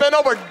gossiping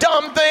over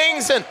dumb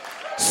things and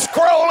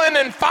scrolling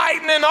and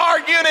fighting and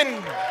arguing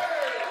and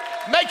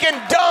making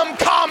dumb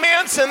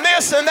comments and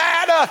this and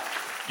that.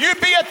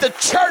 You'd be at the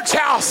church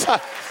house.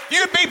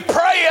 You'd be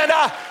praying.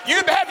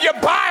 You'd have your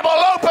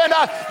Bible open.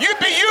 You'd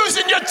be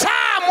using your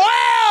time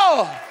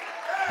well.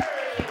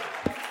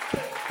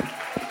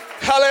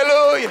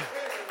 Hallelujah.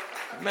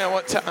 Man,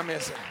 what time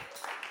is it?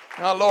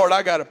 Oh, Lord,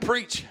 I got to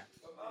preach.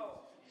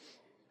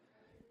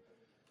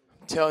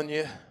 I'm telling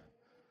you,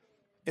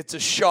 it's a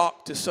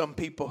shock to some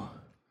people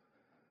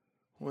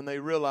when they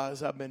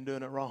realize I've been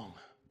doing it wrong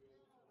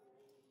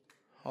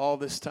all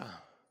this time.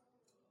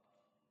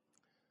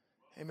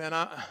 Amen.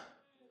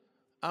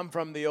 I'm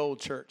from the old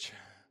church.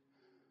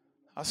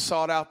 I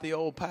sought out the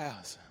old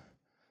paths.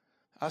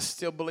 I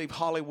still believe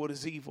Hollywood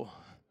is evil.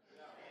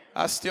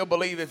 I still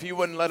believe if you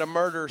wouldn't let a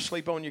murderer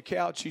sleep on your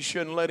couch, you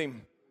shouldn't let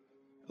him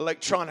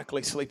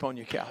electronically sleep on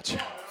your couch.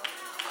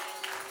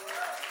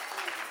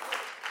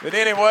 But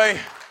anyway,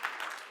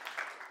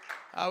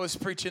 I was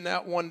preaching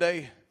that one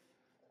day,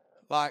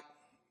 like,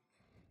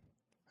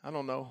 I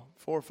don't know,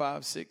 4,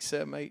 5, 6,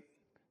 7, 8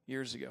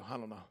 years ago. I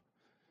don't know.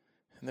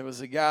 And there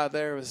was a guy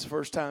there. It was the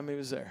first time he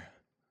was there.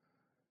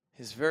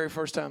 His very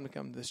first time to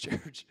come to this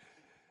church.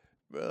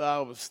 But I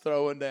was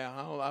throwing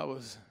down. I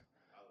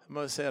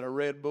must have had a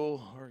Red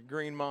Bull or a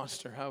Green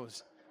Monster. I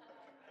was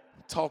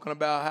talking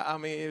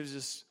about, it was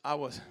just,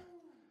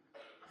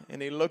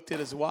 and he looked at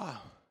his wife.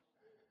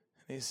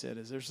 And he said,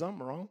 is there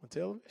something wrong with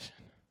television?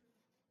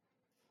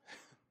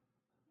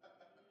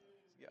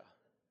 Yeah.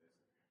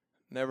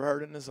 Never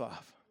heard it in his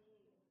life.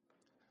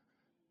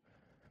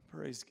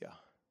 Praise God.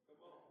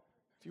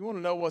 If you want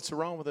to know what's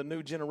wrong with the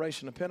new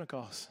generation of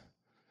Pentecost,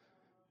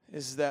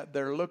 is that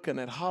they're looking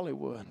at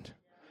Hollywood,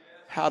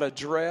 how to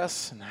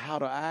dress and how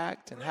to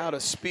act and how to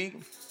speak.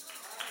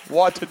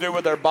 what to do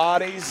with their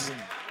bodies.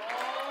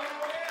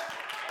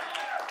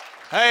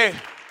 Hey,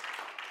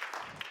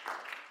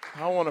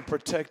 I want to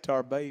protect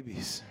our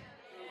babies.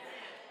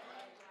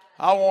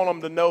 I want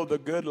them to know the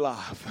good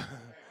life.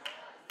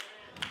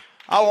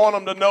 I want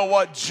them to know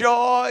what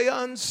joy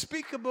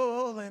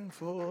unspeakable and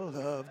full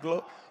of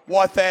glory,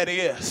 what that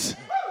is.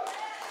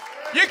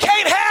 You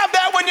can't have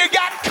that when you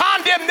got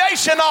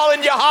condemnation all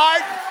in your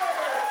heart.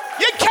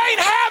 You can't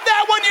have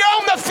that when you're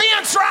on the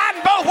fence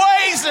riding both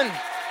ways and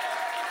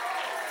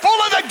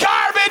full of the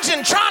garbage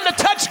and trying to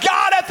touch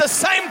God at the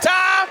same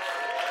time.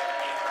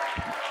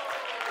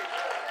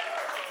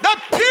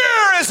 The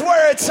pure is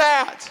where it's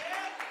at.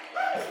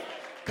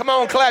 Come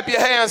on, clap your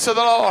hands to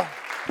the Lord.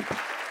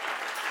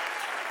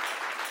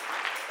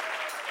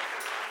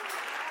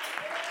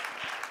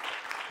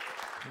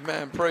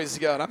 Man, praise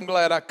God. I'm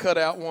glad I cut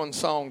out one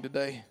song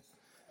today,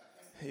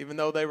 even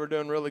though they were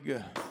doing really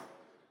good.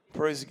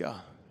 Praise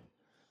God.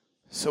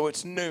 So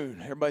it's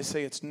noon. Everybody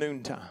say it's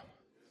noontime.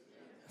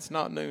 It's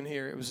not noon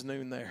here. It was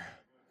noon there.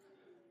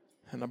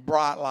 And a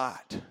bright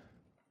light.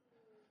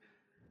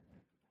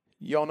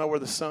 Y'all know where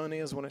the sun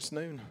is when it's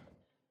noon?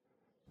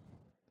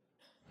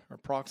 Or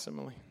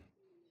approximately.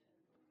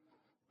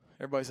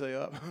 Everybody say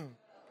up.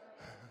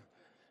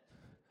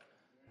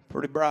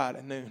 Pretty bright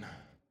at noon.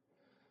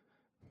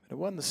 But it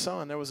wasn't the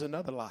sun. There was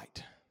another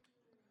light.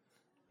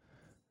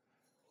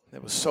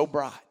 That was so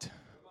bright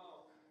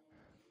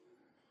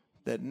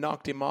that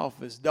knocked him off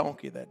his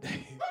donkey that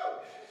day.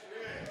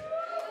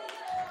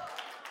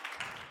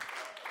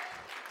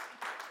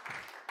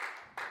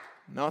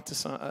 Not the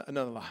sun,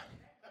 another light.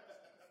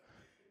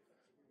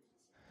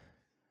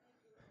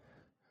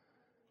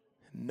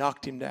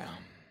 Knocked him down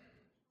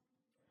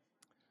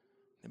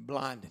and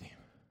blinded him.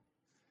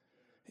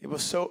 It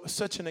was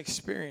such an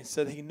experience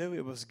that he knew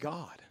it was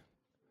God.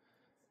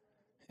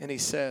 And he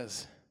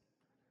says,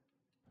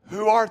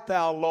 "Who art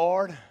thou,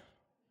 Lord?"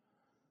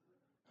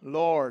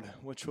 Lord,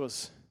 which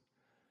was,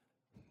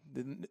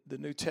 the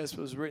New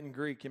Testament was written in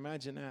Greek.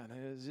 Imagine that.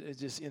 It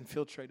just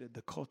infiltrated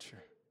the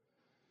culture.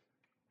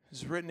 It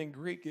was written in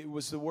Greek. It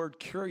was the word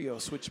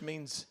kurios, which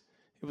means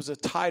it was a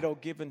title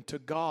given to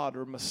God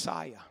or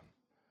Messiah.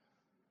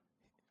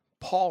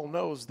 Paul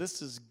knows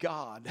this is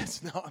God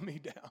that's knocked me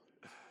down.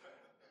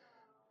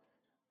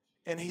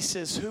 And he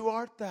says, "Who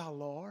art thou,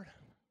 Lord?"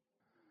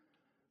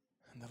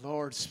 And the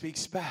Lord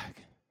speaks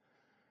back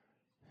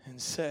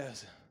and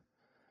says,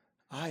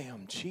 "I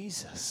am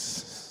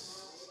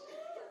Jesus."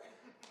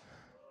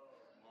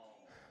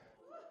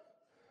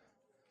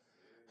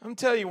 I'm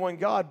telling you, when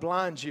God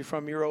blinds you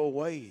from your old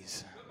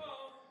ways,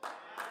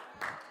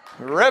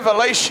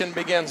 revelation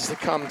begins to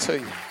come to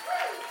you.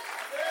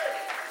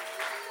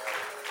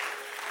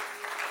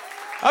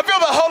 I feel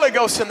the Holy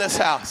Ghost in this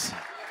house.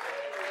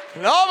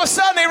 And all of a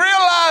sudden he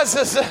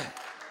realizes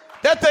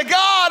that the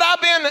God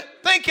I've been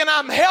thinking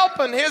I'm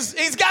helping,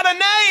 he's got a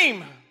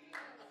name.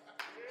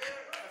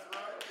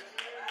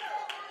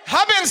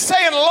 I've been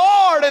saying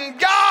Lord and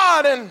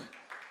God, and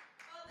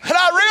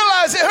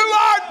I realize it. Who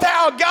art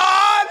thou,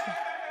 God?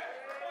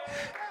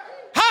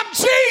 I'm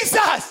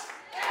Jesus.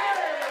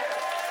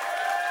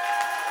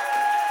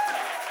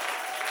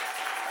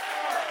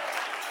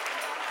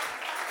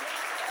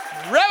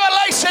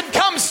 Revelation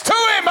comes to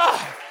him.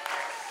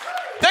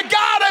 The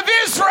God of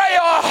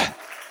Israel.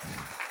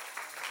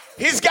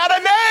 He's got a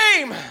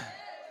name.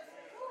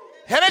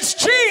 And it's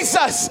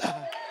Jesus.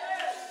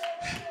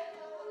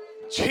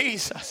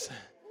 Jesus.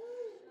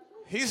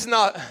 He's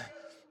not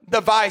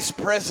the vice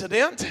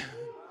president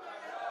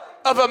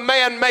of a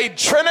man-made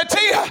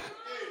trinity.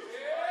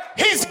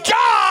 He's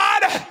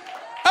God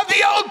of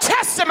the Old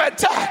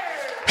Testament,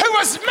 who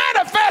was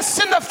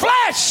manifest in the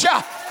flesh,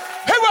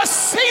 who was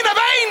seen of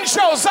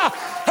angels,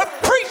 who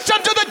preached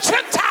unto the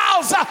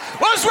Gentiles,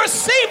 was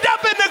received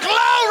up into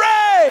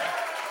glory.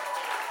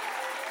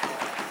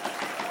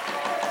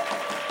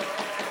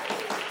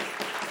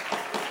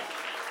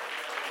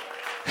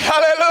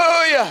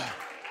 Hallelujah.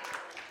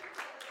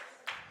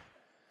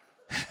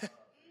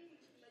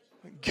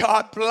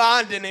 God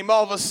blinding him,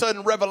 all of a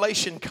sudden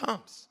revelation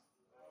comes.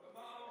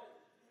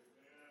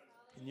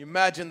 Can you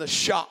imagine the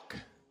shock?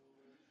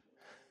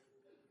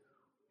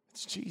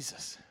 It's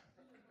Jesus.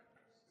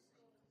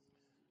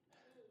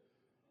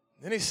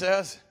 Then he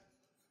says,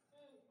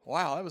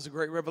 "Wow, that was a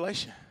great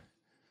revelation.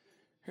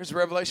 Here's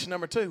revelation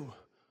number 2.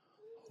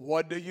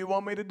 What do you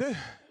want me to do?"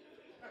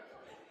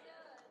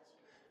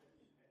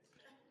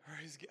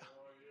 Praise God.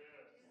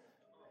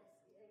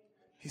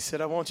 He said,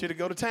 "I want you to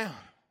go to town.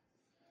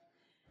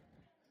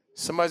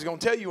 Somebody's going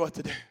to tell you what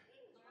to do."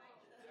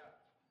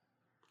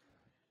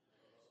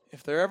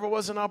 If there ever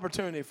was an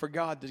opportunity for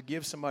God to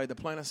give somebody the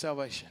plan of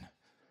salvation,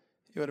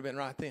 it would have been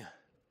right then.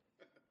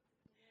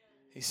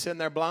 He's sitting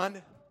there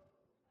blinded.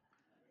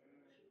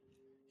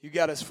 You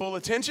got his full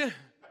attention.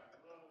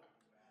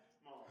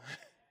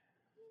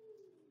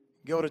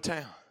 Go to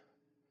town.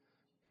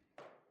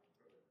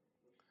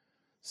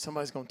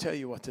 Somebody's going to tell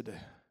you what to do.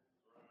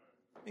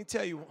 Let me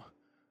tell you,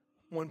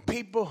 when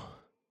people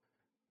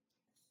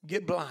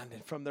get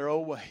blinded from their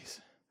old ways,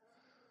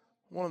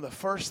 one of the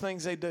first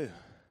things they do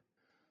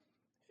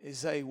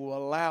is they will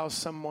allow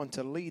someone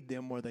to lead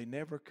them where they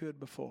never could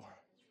before.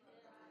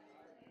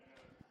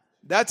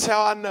 That's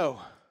how I know.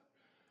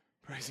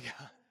 Praise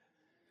God.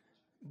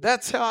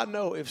 That's how I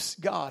know if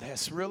God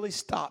has really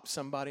stopped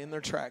somebody in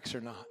their tracks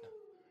or not.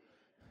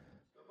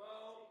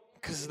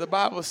 Because the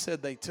Bible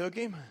said they took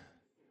him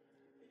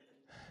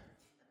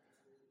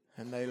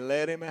and they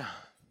let him out.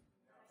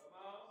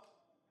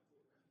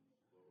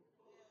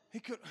 He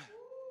could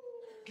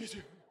get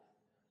you.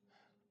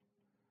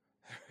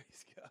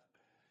 Praise God.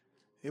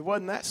 It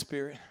wasn't that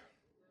spirit.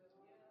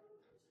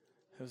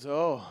 It was,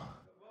 oh,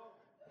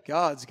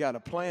 God's got a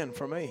plan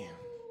for me.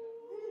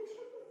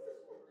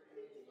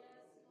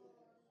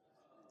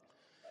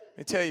 Let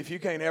me tell you, if you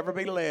can't ever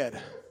be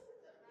led,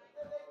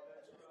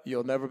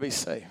 you'll never be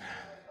saved.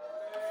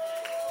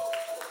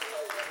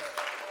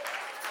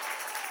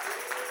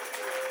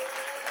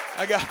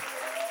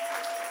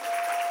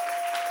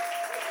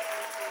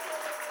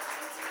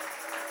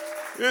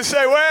 You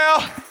say, well,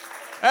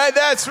 hey,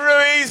 that's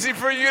really easy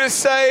for you to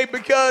say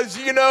because,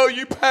 you know,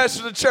 you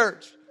pastor the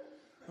church.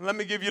 And let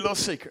me give you a little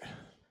secret.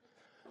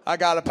 I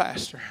got a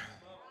pastor.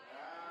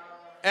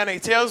 And he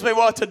tells me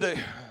what to do.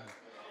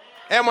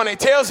 And when he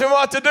tells me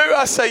what to do,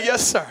 I say,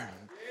 yes, sir.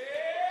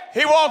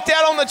 He walked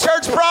out on the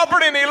church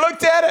property and he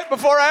looked at it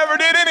before I ever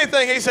did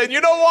anything. He said,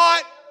 you know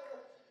what?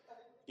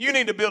 You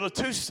need to build a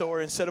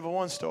 2-story instead of a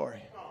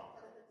 1-story.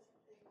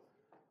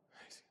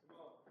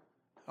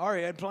 I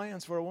already had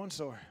plans for a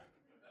 1-story.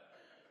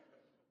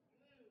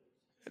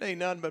 It ain't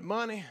nothing but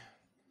money.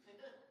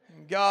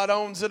 And God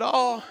owns it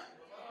all.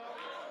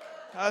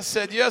 I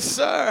said, yes,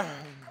 sir.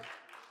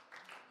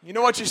 You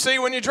know what you see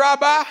when you drive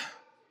by?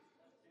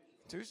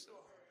 2-story.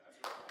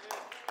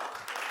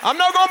 I'm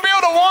not going to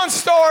build a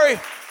 1-story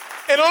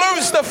and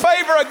lose the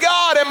favor of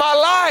God in my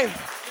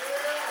life.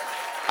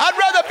 I'd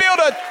rather build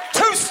a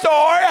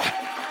 2-story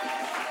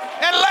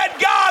and let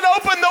God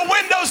open the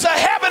windows of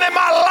heaven in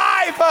my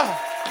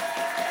life.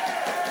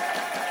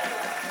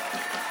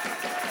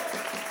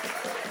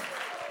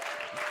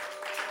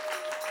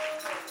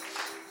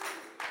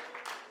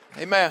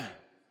 Amen.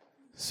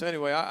 So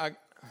anyway,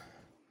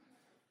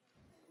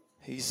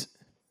 he's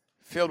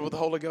filled with the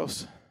Holy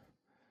Ghost.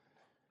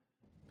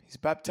 He's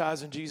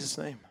baptized in Jesus'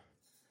 name.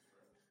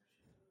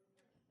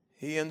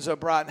 He ends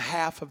up writing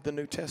half of the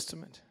New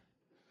Testament.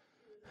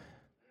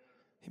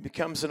 He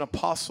becomes an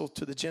apostle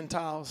to the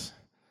Gentiles.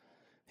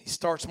 He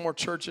starts more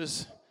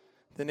churches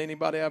than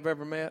anybody I've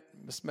ever met,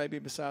 maybe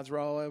besides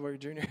Raul Elway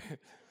Jr. He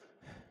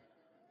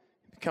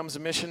becomes a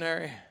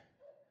missionary.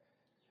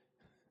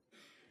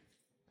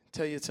 I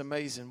tell you, it's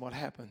amazing what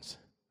happens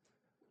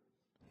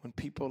when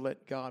people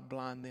let God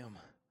blind them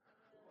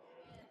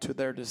to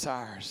their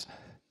desires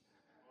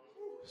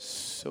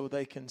so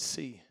they can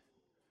see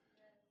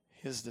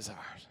his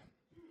desires.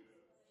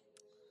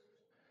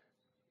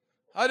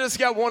 I just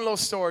got one little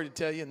story to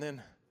tell you, and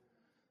then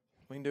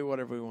we can do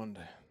whatever we want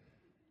to do.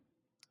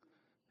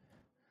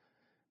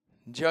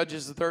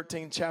 Judges, the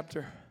 13th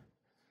chapter,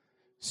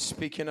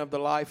 speaking of the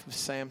life of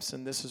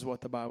Samson, this is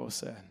what the Bible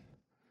said.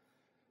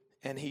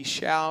 And he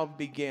shall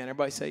begin.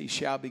 Everybody say, he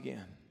shall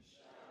begin.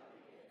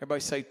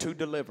 Everybody say, to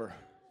deliver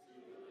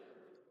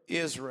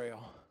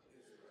Israel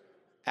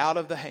out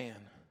of the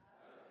hand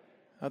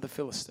of the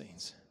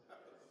Philistines.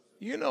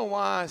 You know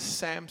why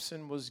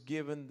Samson was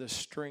given the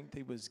strength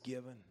he was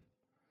given?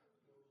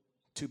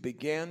 To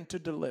begin to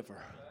deliver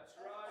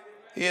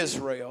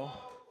Israel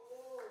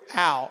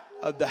out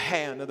of the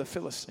hand of the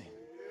Philistine.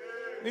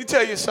 Let me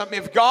tell you something.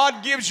 If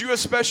God gives you a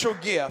special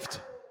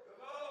gift,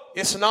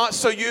 it's not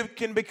so you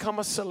can become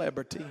a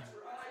celebrity.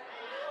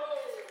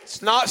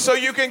 It's not so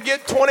you can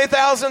get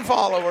 20,000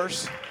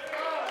 followers.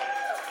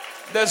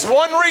 There's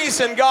one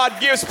reason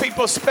God gives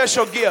people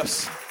special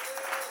gifts.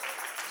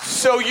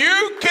 So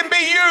you can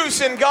be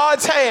used in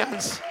God's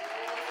hands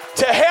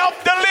to help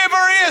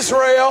deliver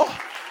Israel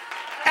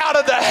out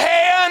of the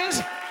hands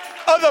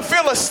of the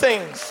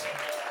Philistines.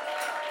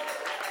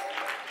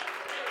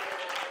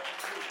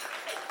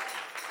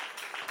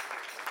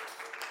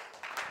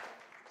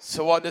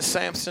 So what does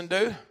Samson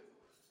do?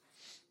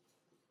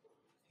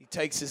 He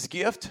takes his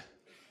gift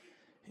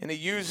and he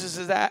uses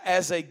it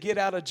as a get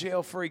out of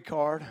jail free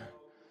card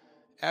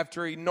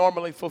after he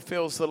normally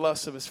fulfills the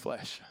lust of his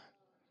flesh.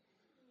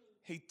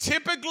 He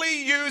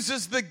typically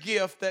uses the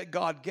gift that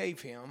God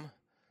gave him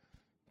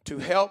to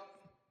help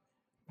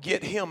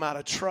get him out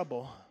of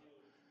trouble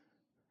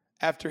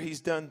after he's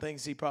done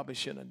things he probably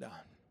shouldn't have done.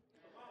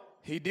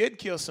 He did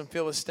kill some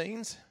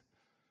Philistines.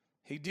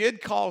 He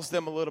did cause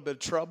them a little bit of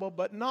trouble,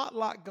 but not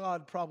like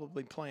God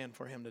probably planned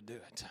for him to do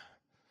it.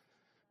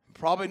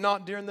 Probably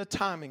not during the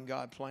timing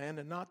God planned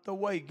and not the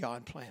way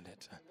God planned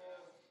it.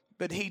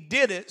 But he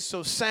did it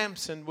so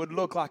Samson would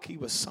look like he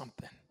was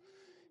something.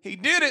 He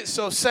did it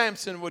so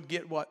Samson would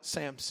get what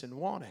Samson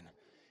wanted.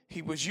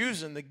 He was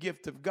using the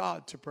gift of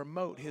God to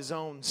promote his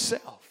own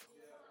self.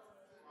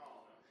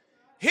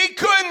 He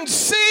couldn't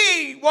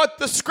see what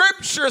the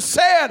scripture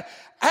said.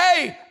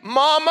 Hey,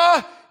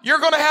 mama, you're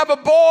going to have a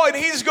boy and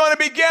he's going to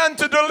begin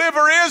to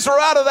deliver Israel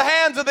out of the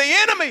hands of the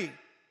enemy.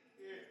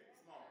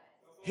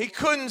 He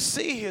couldn't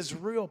see his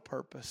real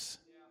purpose.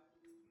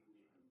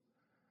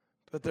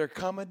 But there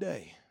come a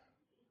day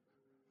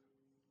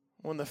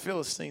when the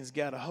Philistines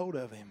got a hold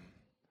of him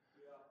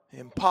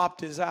and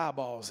popped his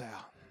eyeballs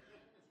out.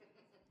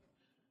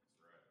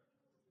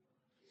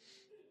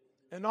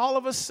 And all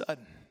of a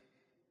sudden,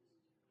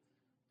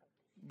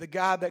 the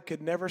guy that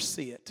could never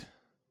see it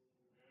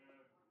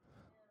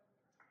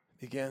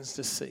begins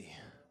to see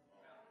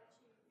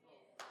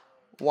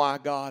why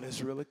God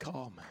has really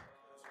called me.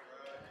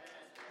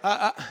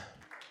 I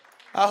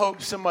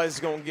hope somebody's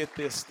going to get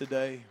this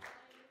today.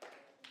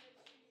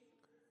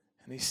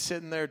 And he's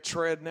sitting there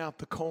treading out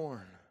the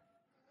corn.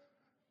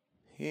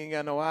 He ain't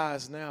got no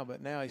eyes now,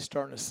 but now he's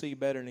starting to see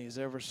better than he's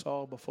ever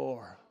saw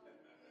before.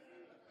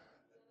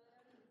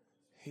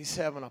 He's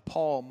having a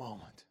Paul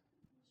moment.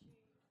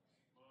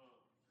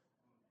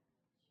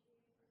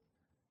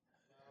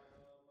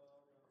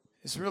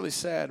 It's really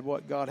sad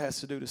what God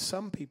has to do to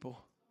some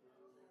people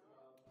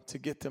to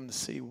get them to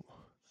see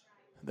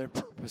their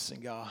purpose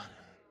in God.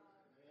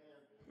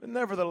 But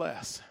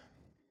nevertheless,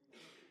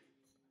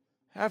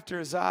 after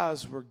his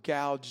eyes were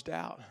gouged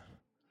out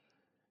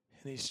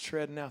and he's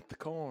treading out the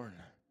corn,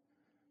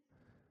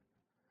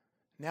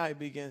 now he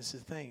begins to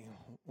think,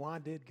 why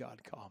did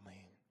God call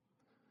me?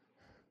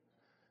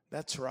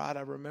 That's right,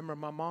 I remember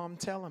my mom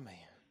telling me,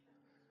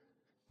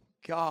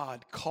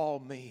 God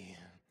called me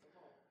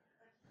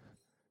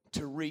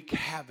to wreak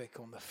havoc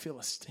on the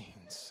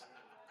Philistines.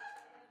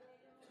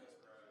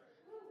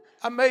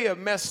 I may have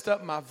messed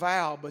up my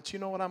vow, but you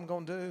know what I'm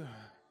going to do?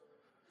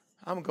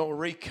 I'm going to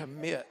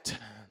recommit.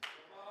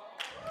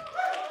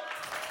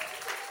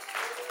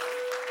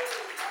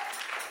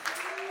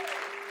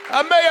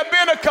 I may have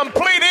been a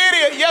complete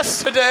idiot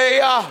yesterday.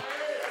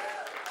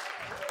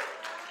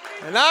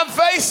 And I'm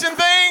facing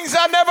things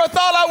I never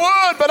thought I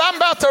would, but I'm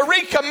about to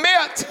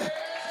recommit.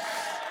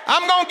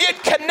 I'm going to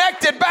get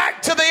connected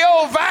back to the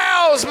old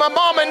vows my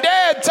mom and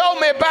dad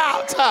told me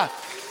about.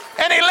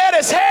 And he let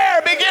his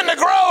hair begin to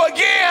grow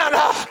again.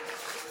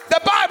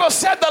 The Bible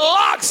said the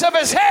locks of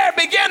his hair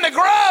began to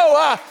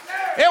grow.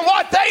 And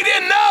what they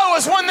didn't know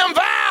is when them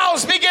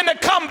vows begin to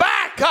come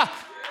back,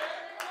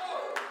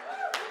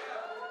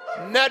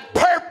 and that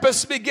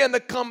purpose began to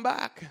come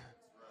back.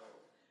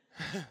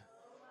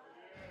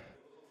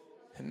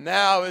 And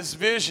now his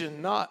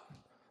vision, not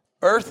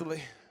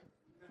earthly,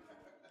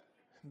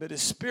 but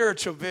his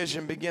spiritual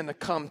vision began to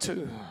come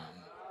too.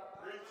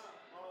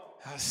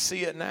 I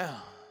see it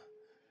now.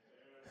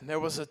 And there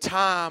was a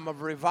time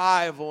of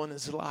revival in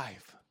his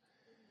life.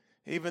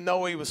 Even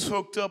though he was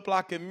hooked up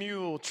like a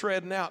mule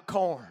treading out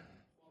corn.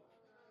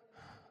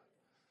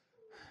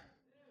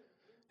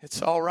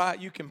 It's all right.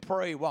 You can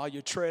pray while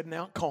you're treading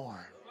out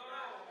corn.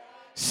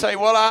 Say,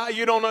 well,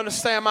 you don't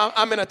understand.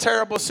 I'm in a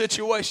terrible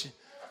situation.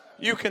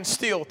 You can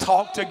still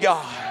talk to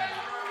God.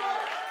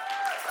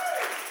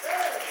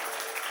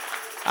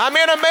 I'm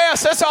in a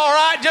mess. That's all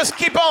right. Just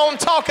keep on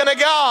talking to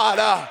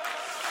God.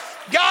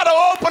 God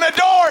will open a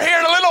door here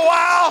in a little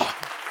while.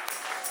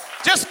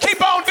 Just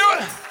keep on doing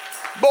it.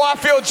 Boy, I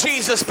feel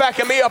Jesus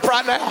backing me up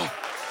right now.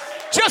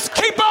 Just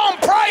keep on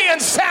praying,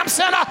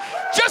 Samson.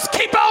 Just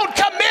keep on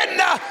committing.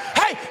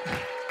 Hey,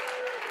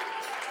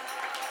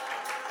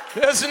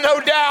 there's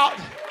no doubt.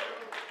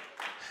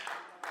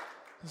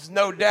 There's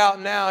no doubt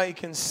now he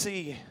can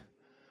see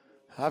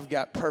I've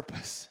got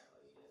purpose.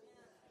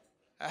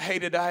 I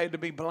hated I had to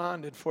be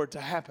blinded for it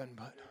to happen,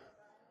 but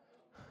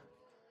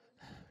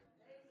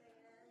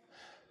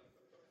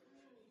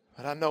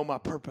I know my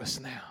purpose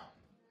now.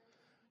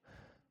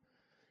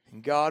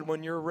 And God,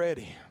 when you're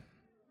ready,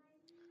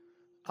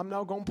 I'm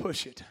not going to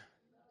push it.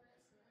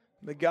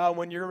 But God,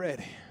 when you're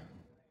ready,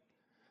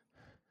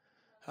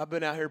 I've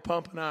been out here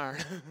pumping iron.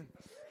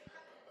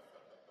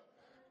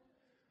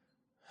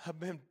 I've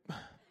been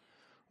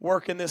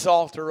working this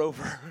altar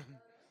over.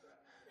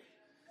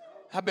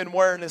 I've been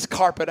wearing this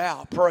carpet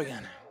out,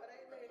 praying.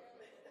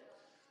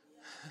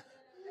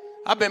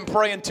 I've been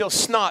praying till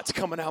snot's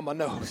coming out my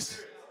nose.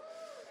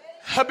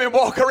 I've been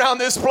walking around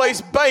this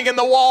place banging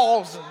the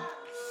walls,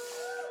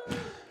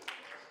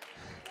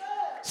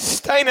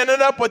 staining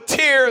it up with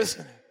tears.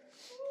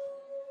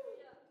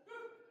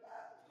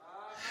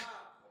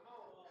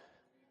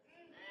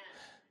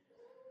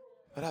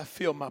 But I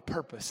feel my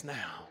purpose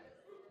now.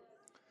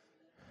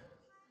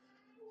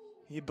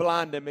 You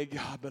blinded me,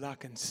 God, but I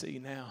can see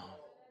now.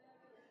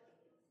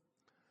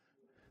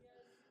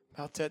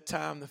 About that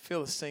time, the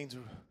Philistines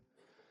were,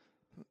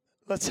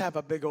 let's have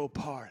a big old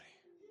party.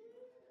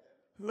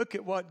 Look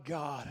at what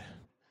God,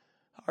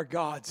 our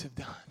gods have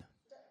done.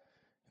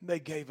 They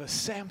gave us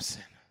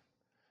Samson,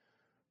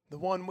 the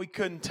one we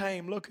couldn't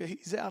tame. Look,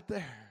 he's out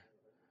there.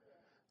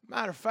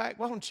 Matter of fact,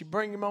 why don't you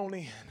bring him on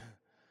in?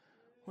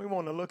 We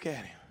want to look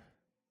at him.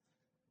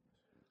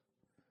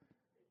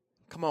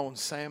 Come on,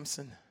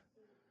 Samson.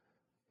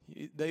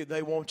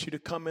 They want you to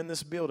come in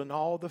this building.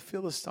 All the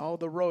Philistines, all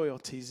the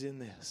royalties in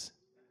this.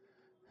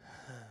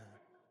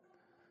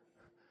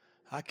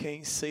 I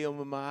can't see them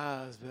with my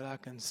eyes, but I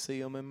can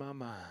see them in my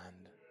mind.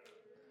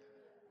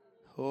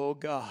 Oh,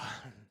 God,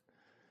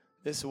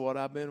 this is what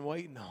I've been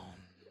waiting on.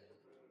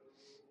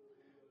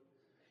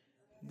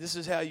 This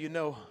is how you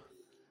know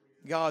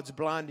God's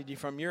blinded you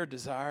from your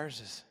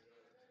desires.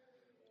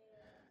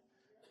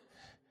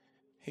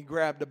 He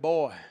grabbed a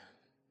boy.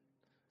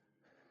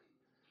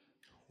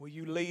 Will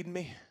you lead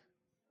me?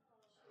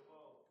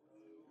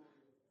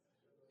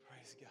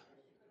 Praise God.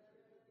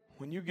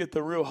 When you get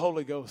the real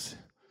Holy Ghost,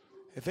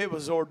 if it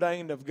was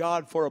ordained of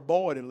God for a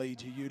boy to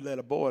lead you, you'd let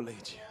a boy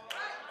lead you.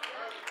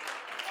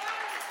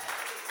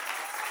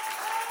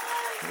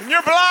 When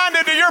you're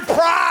blinded to your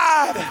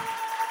pride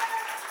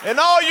and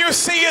all you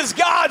see is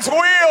God's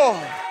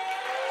will,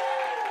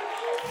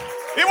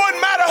 it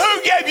wouldn't matter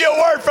who gave you a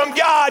word from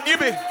God. You've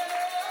been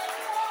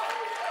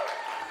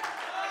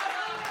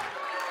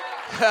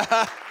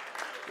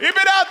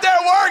out there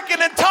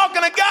working and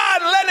talking to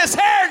God and letting his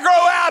hair grow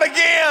out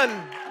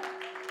again.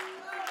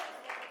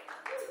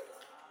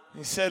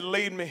 He said,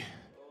 lead me.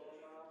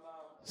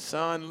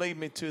 Son, lead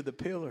me to the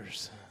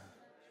pillars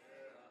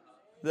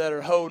that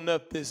are holding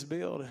up this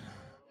building.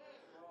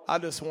 I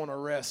just want to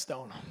rest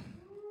on them.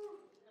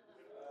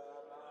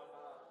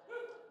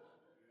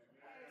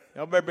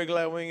 Y'all better be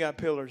glad we ain't got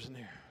pillars in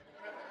here.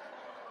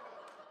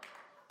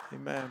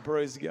 Amen.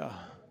 Praise God.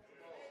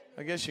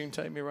 I guess you can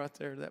take me right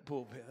there to that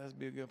pulpit. That'd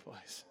be a good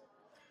place.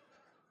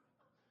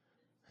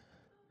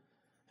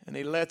 And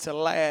he lets a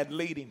lad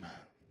lead him.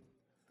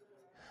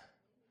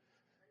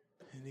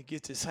 And he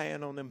gets his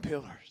hand on them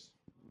pillars.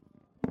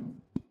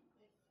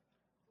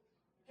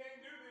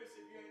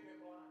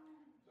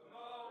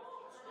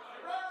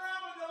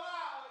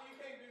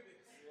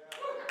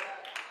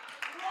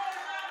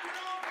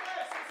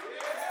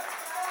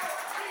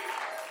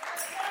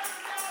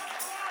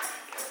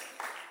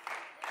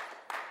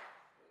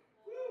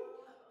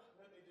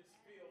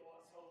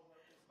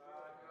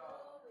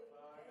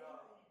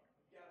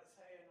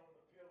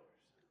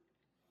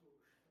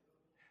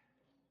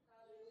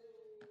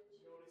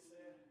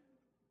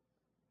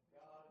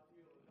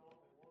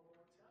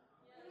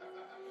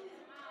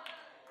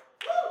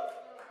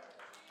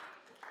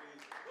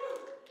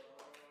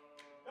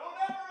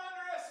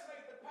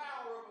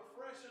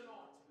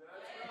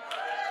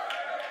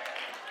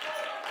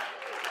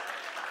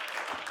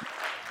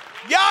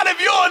 God, if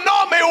you'll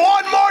anoint me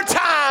one more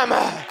time,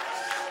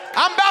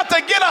 I'm about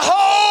to get a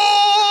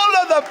hold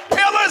of the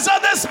pillars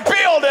of this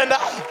building.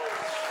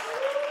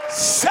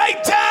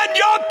 Satan,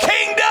 your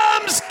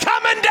kingdom's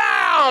coming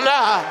down.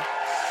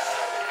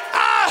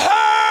 I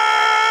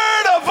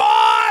heard a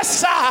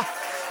voice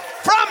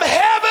from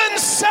heaven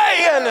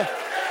saying,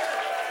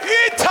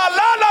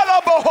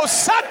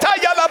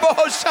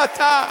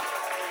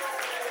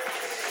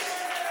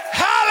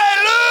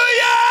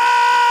 hallelujah.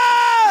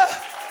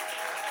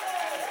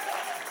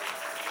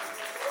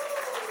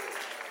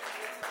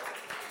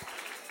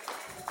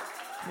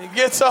 He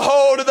gets a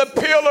hold of the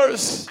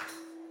pillars.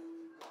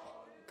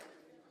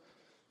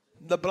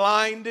 The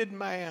blinded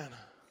man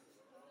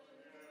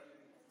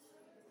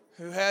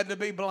who had to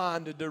be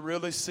blinded to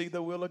really see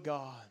the will of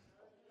God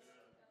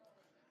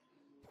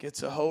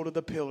gets a hold of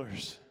the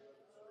pillars.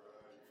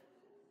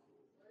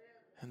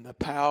 And the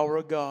power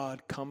of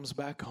God comes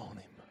back on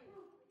him.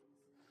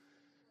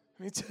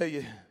 Let me tell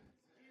you,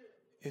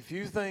 if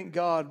you think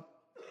God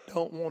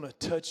don't want to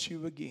touch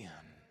you again,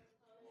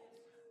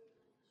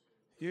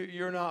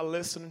 you're not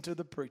listening to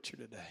the preacher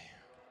today.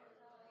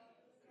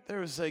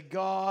 There is a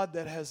God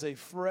that has a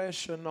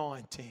fresh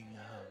anointing.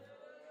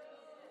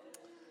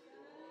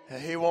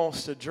 And he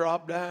wants to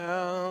drop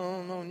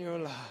down on your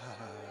life.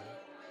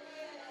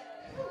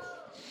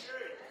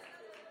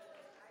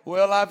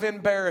 Well, I've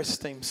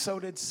embarrassed him. So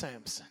did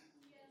Samson.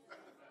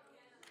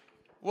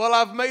 Well,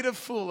 I've made a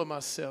fool of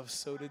myself.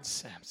 So did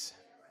Samson.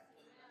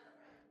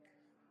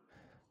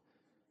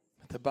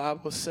 But the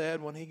Bible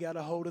said when he got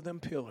a hold of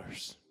them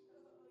pillars,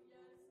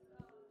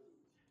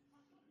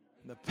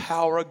 the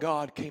power of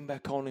God came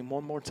back on him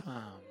one more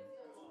time.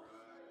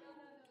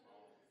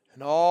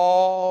 And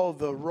all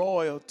the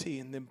royalty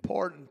and the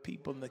important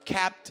people and the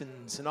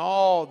captains and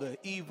all the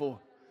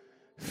evil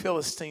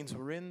Philistines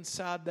were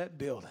inside that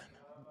building.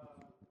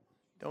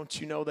 Don't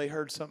you know they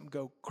heard something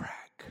go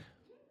crack?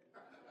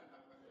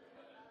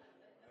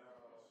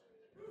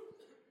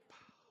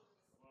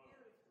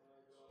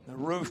 The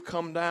roof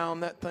come down,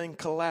 that thing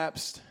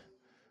collapsed.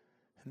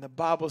 And the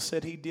Bible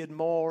said he did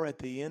more at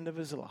the end of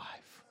his life.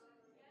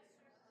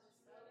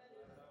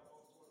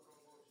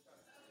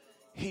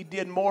 He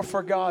did more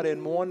for God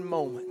in one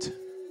moment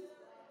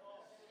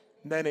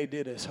than he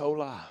did his whole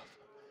life.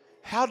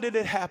 How did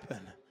it happen?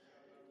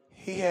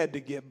 He had to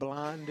get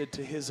blinded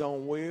to his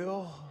own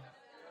will.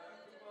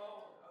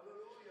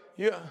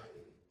 You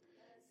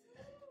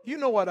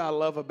know what I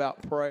love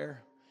about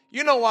prayer?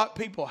 You know what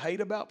people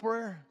hate about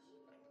prayer?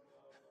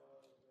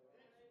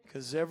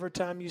 Because every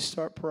time you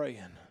start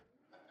praying,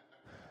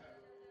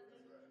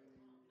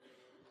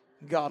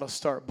 God will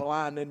start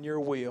blinding your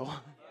will.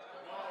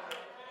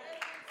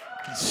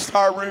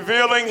 Start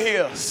revealing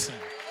his.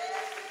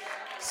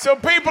 So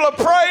people will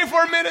pray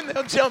for a minute and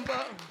they'll jump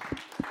up.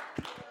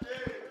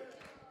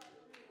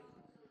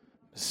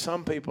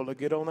 Some people will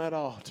get on that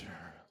altar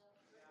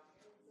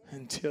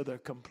until they're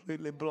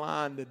completely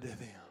blinded to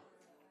them.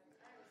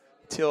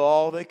 till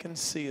all they can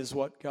see is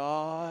what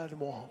God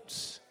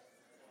wants.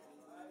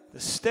 The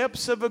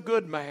steps of a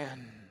good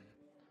man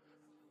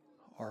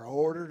are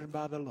ordered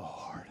by the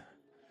Lord.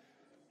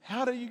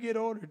 How do you get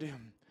ordered to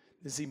him?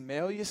 Does he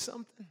mail you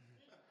something?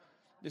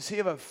 Does he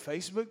have a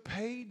Facebook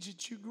page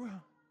that you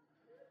grow?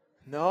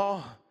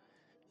 No,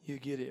 you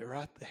get it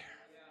right there.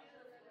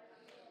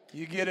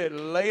 You get it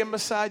laying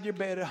beside your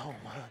bed at home.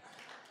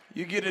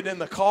 You get it in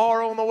the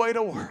car on the way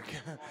to work.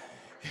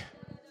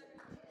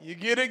 You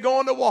get it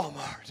going to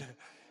Walmart.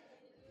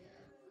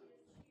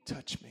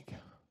 Touch me, God.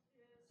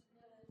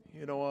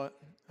 You know what?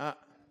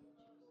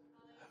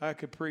 I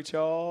could preach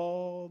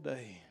all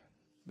day,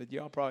 but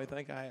y'all probably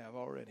think I have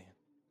already.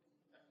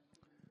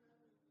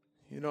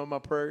 You know my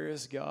prayer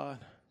is, God,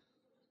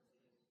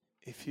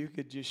 if you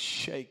could just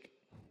shake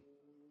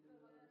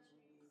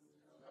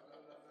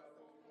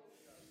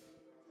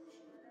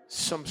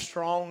some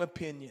strong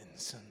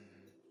opinions, and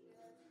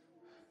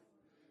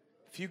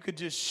if you could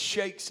just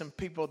shake some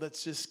people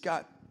that's just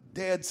got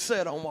dead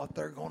set on what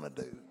they're going to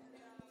do.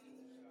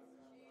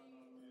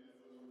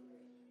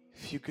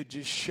 If you could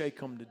just shake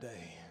them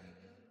today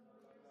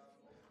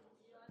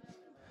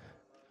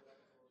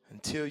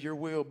until your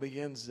will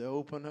begins to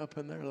open up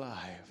in their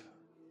life.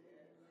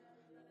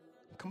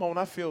 Come on,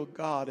 I feel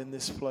God in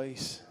this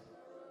place.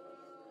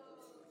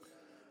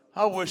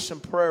 I wish some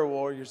prayer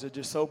warriors would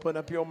just open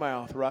up your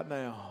mouth right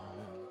now.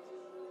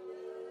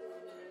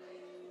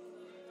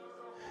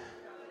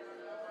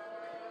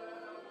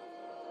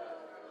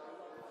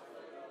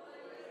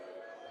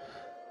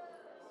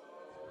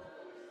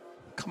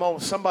 Come on,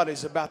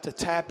 somebody's about to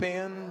tap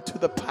into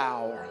the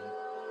power.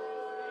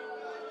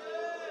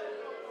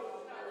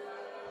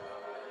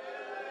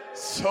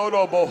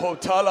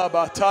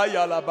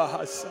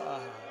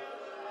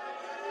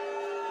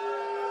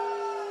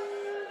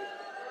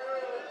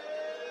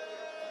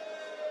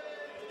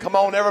 Come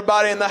on,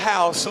 everybody in the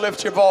house,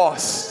 lift your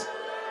voice.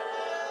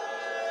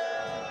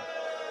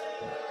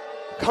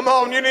 Come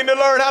on, you need to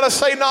learn how to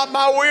say, not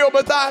my will,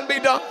 but thine be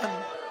done.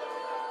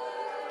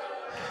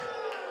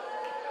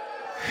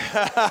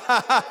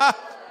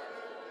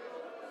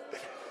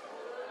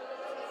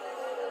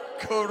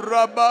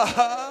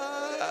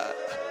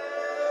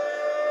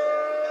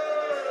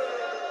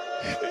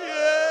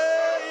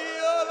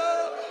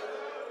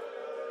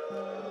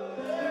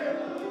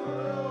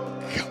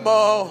 Come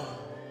on.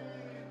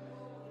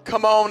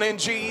 Come on, in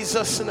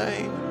Jesus'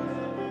 name.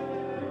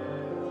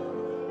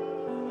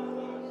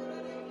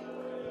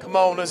 Come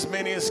on, as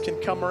many as can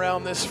come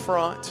around this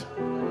front.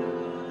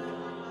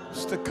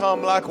 Just to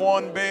come like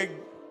one big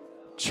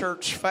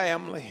church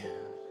family.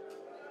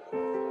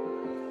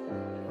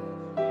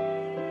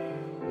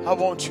 I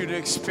want you to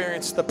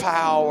experience the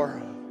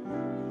power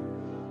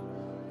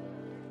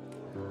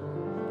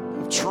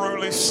of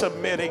truly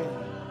submitting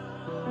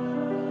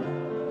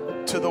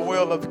to the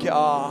will of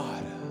God.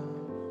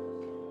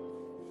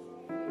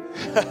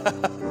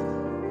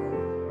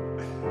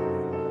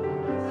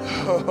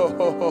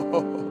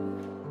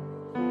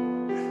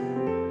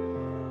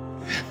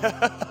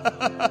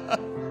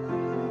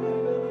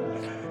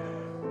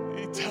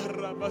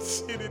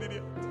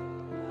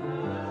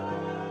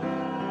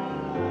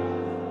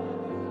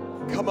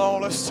 Come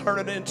on, let's turn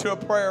it into a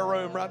prayer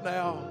room right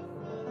now.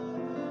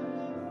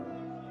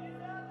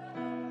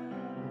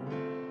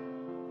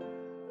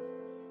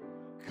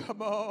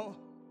 Come on.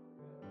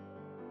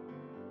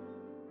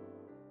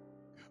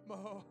 Come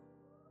on.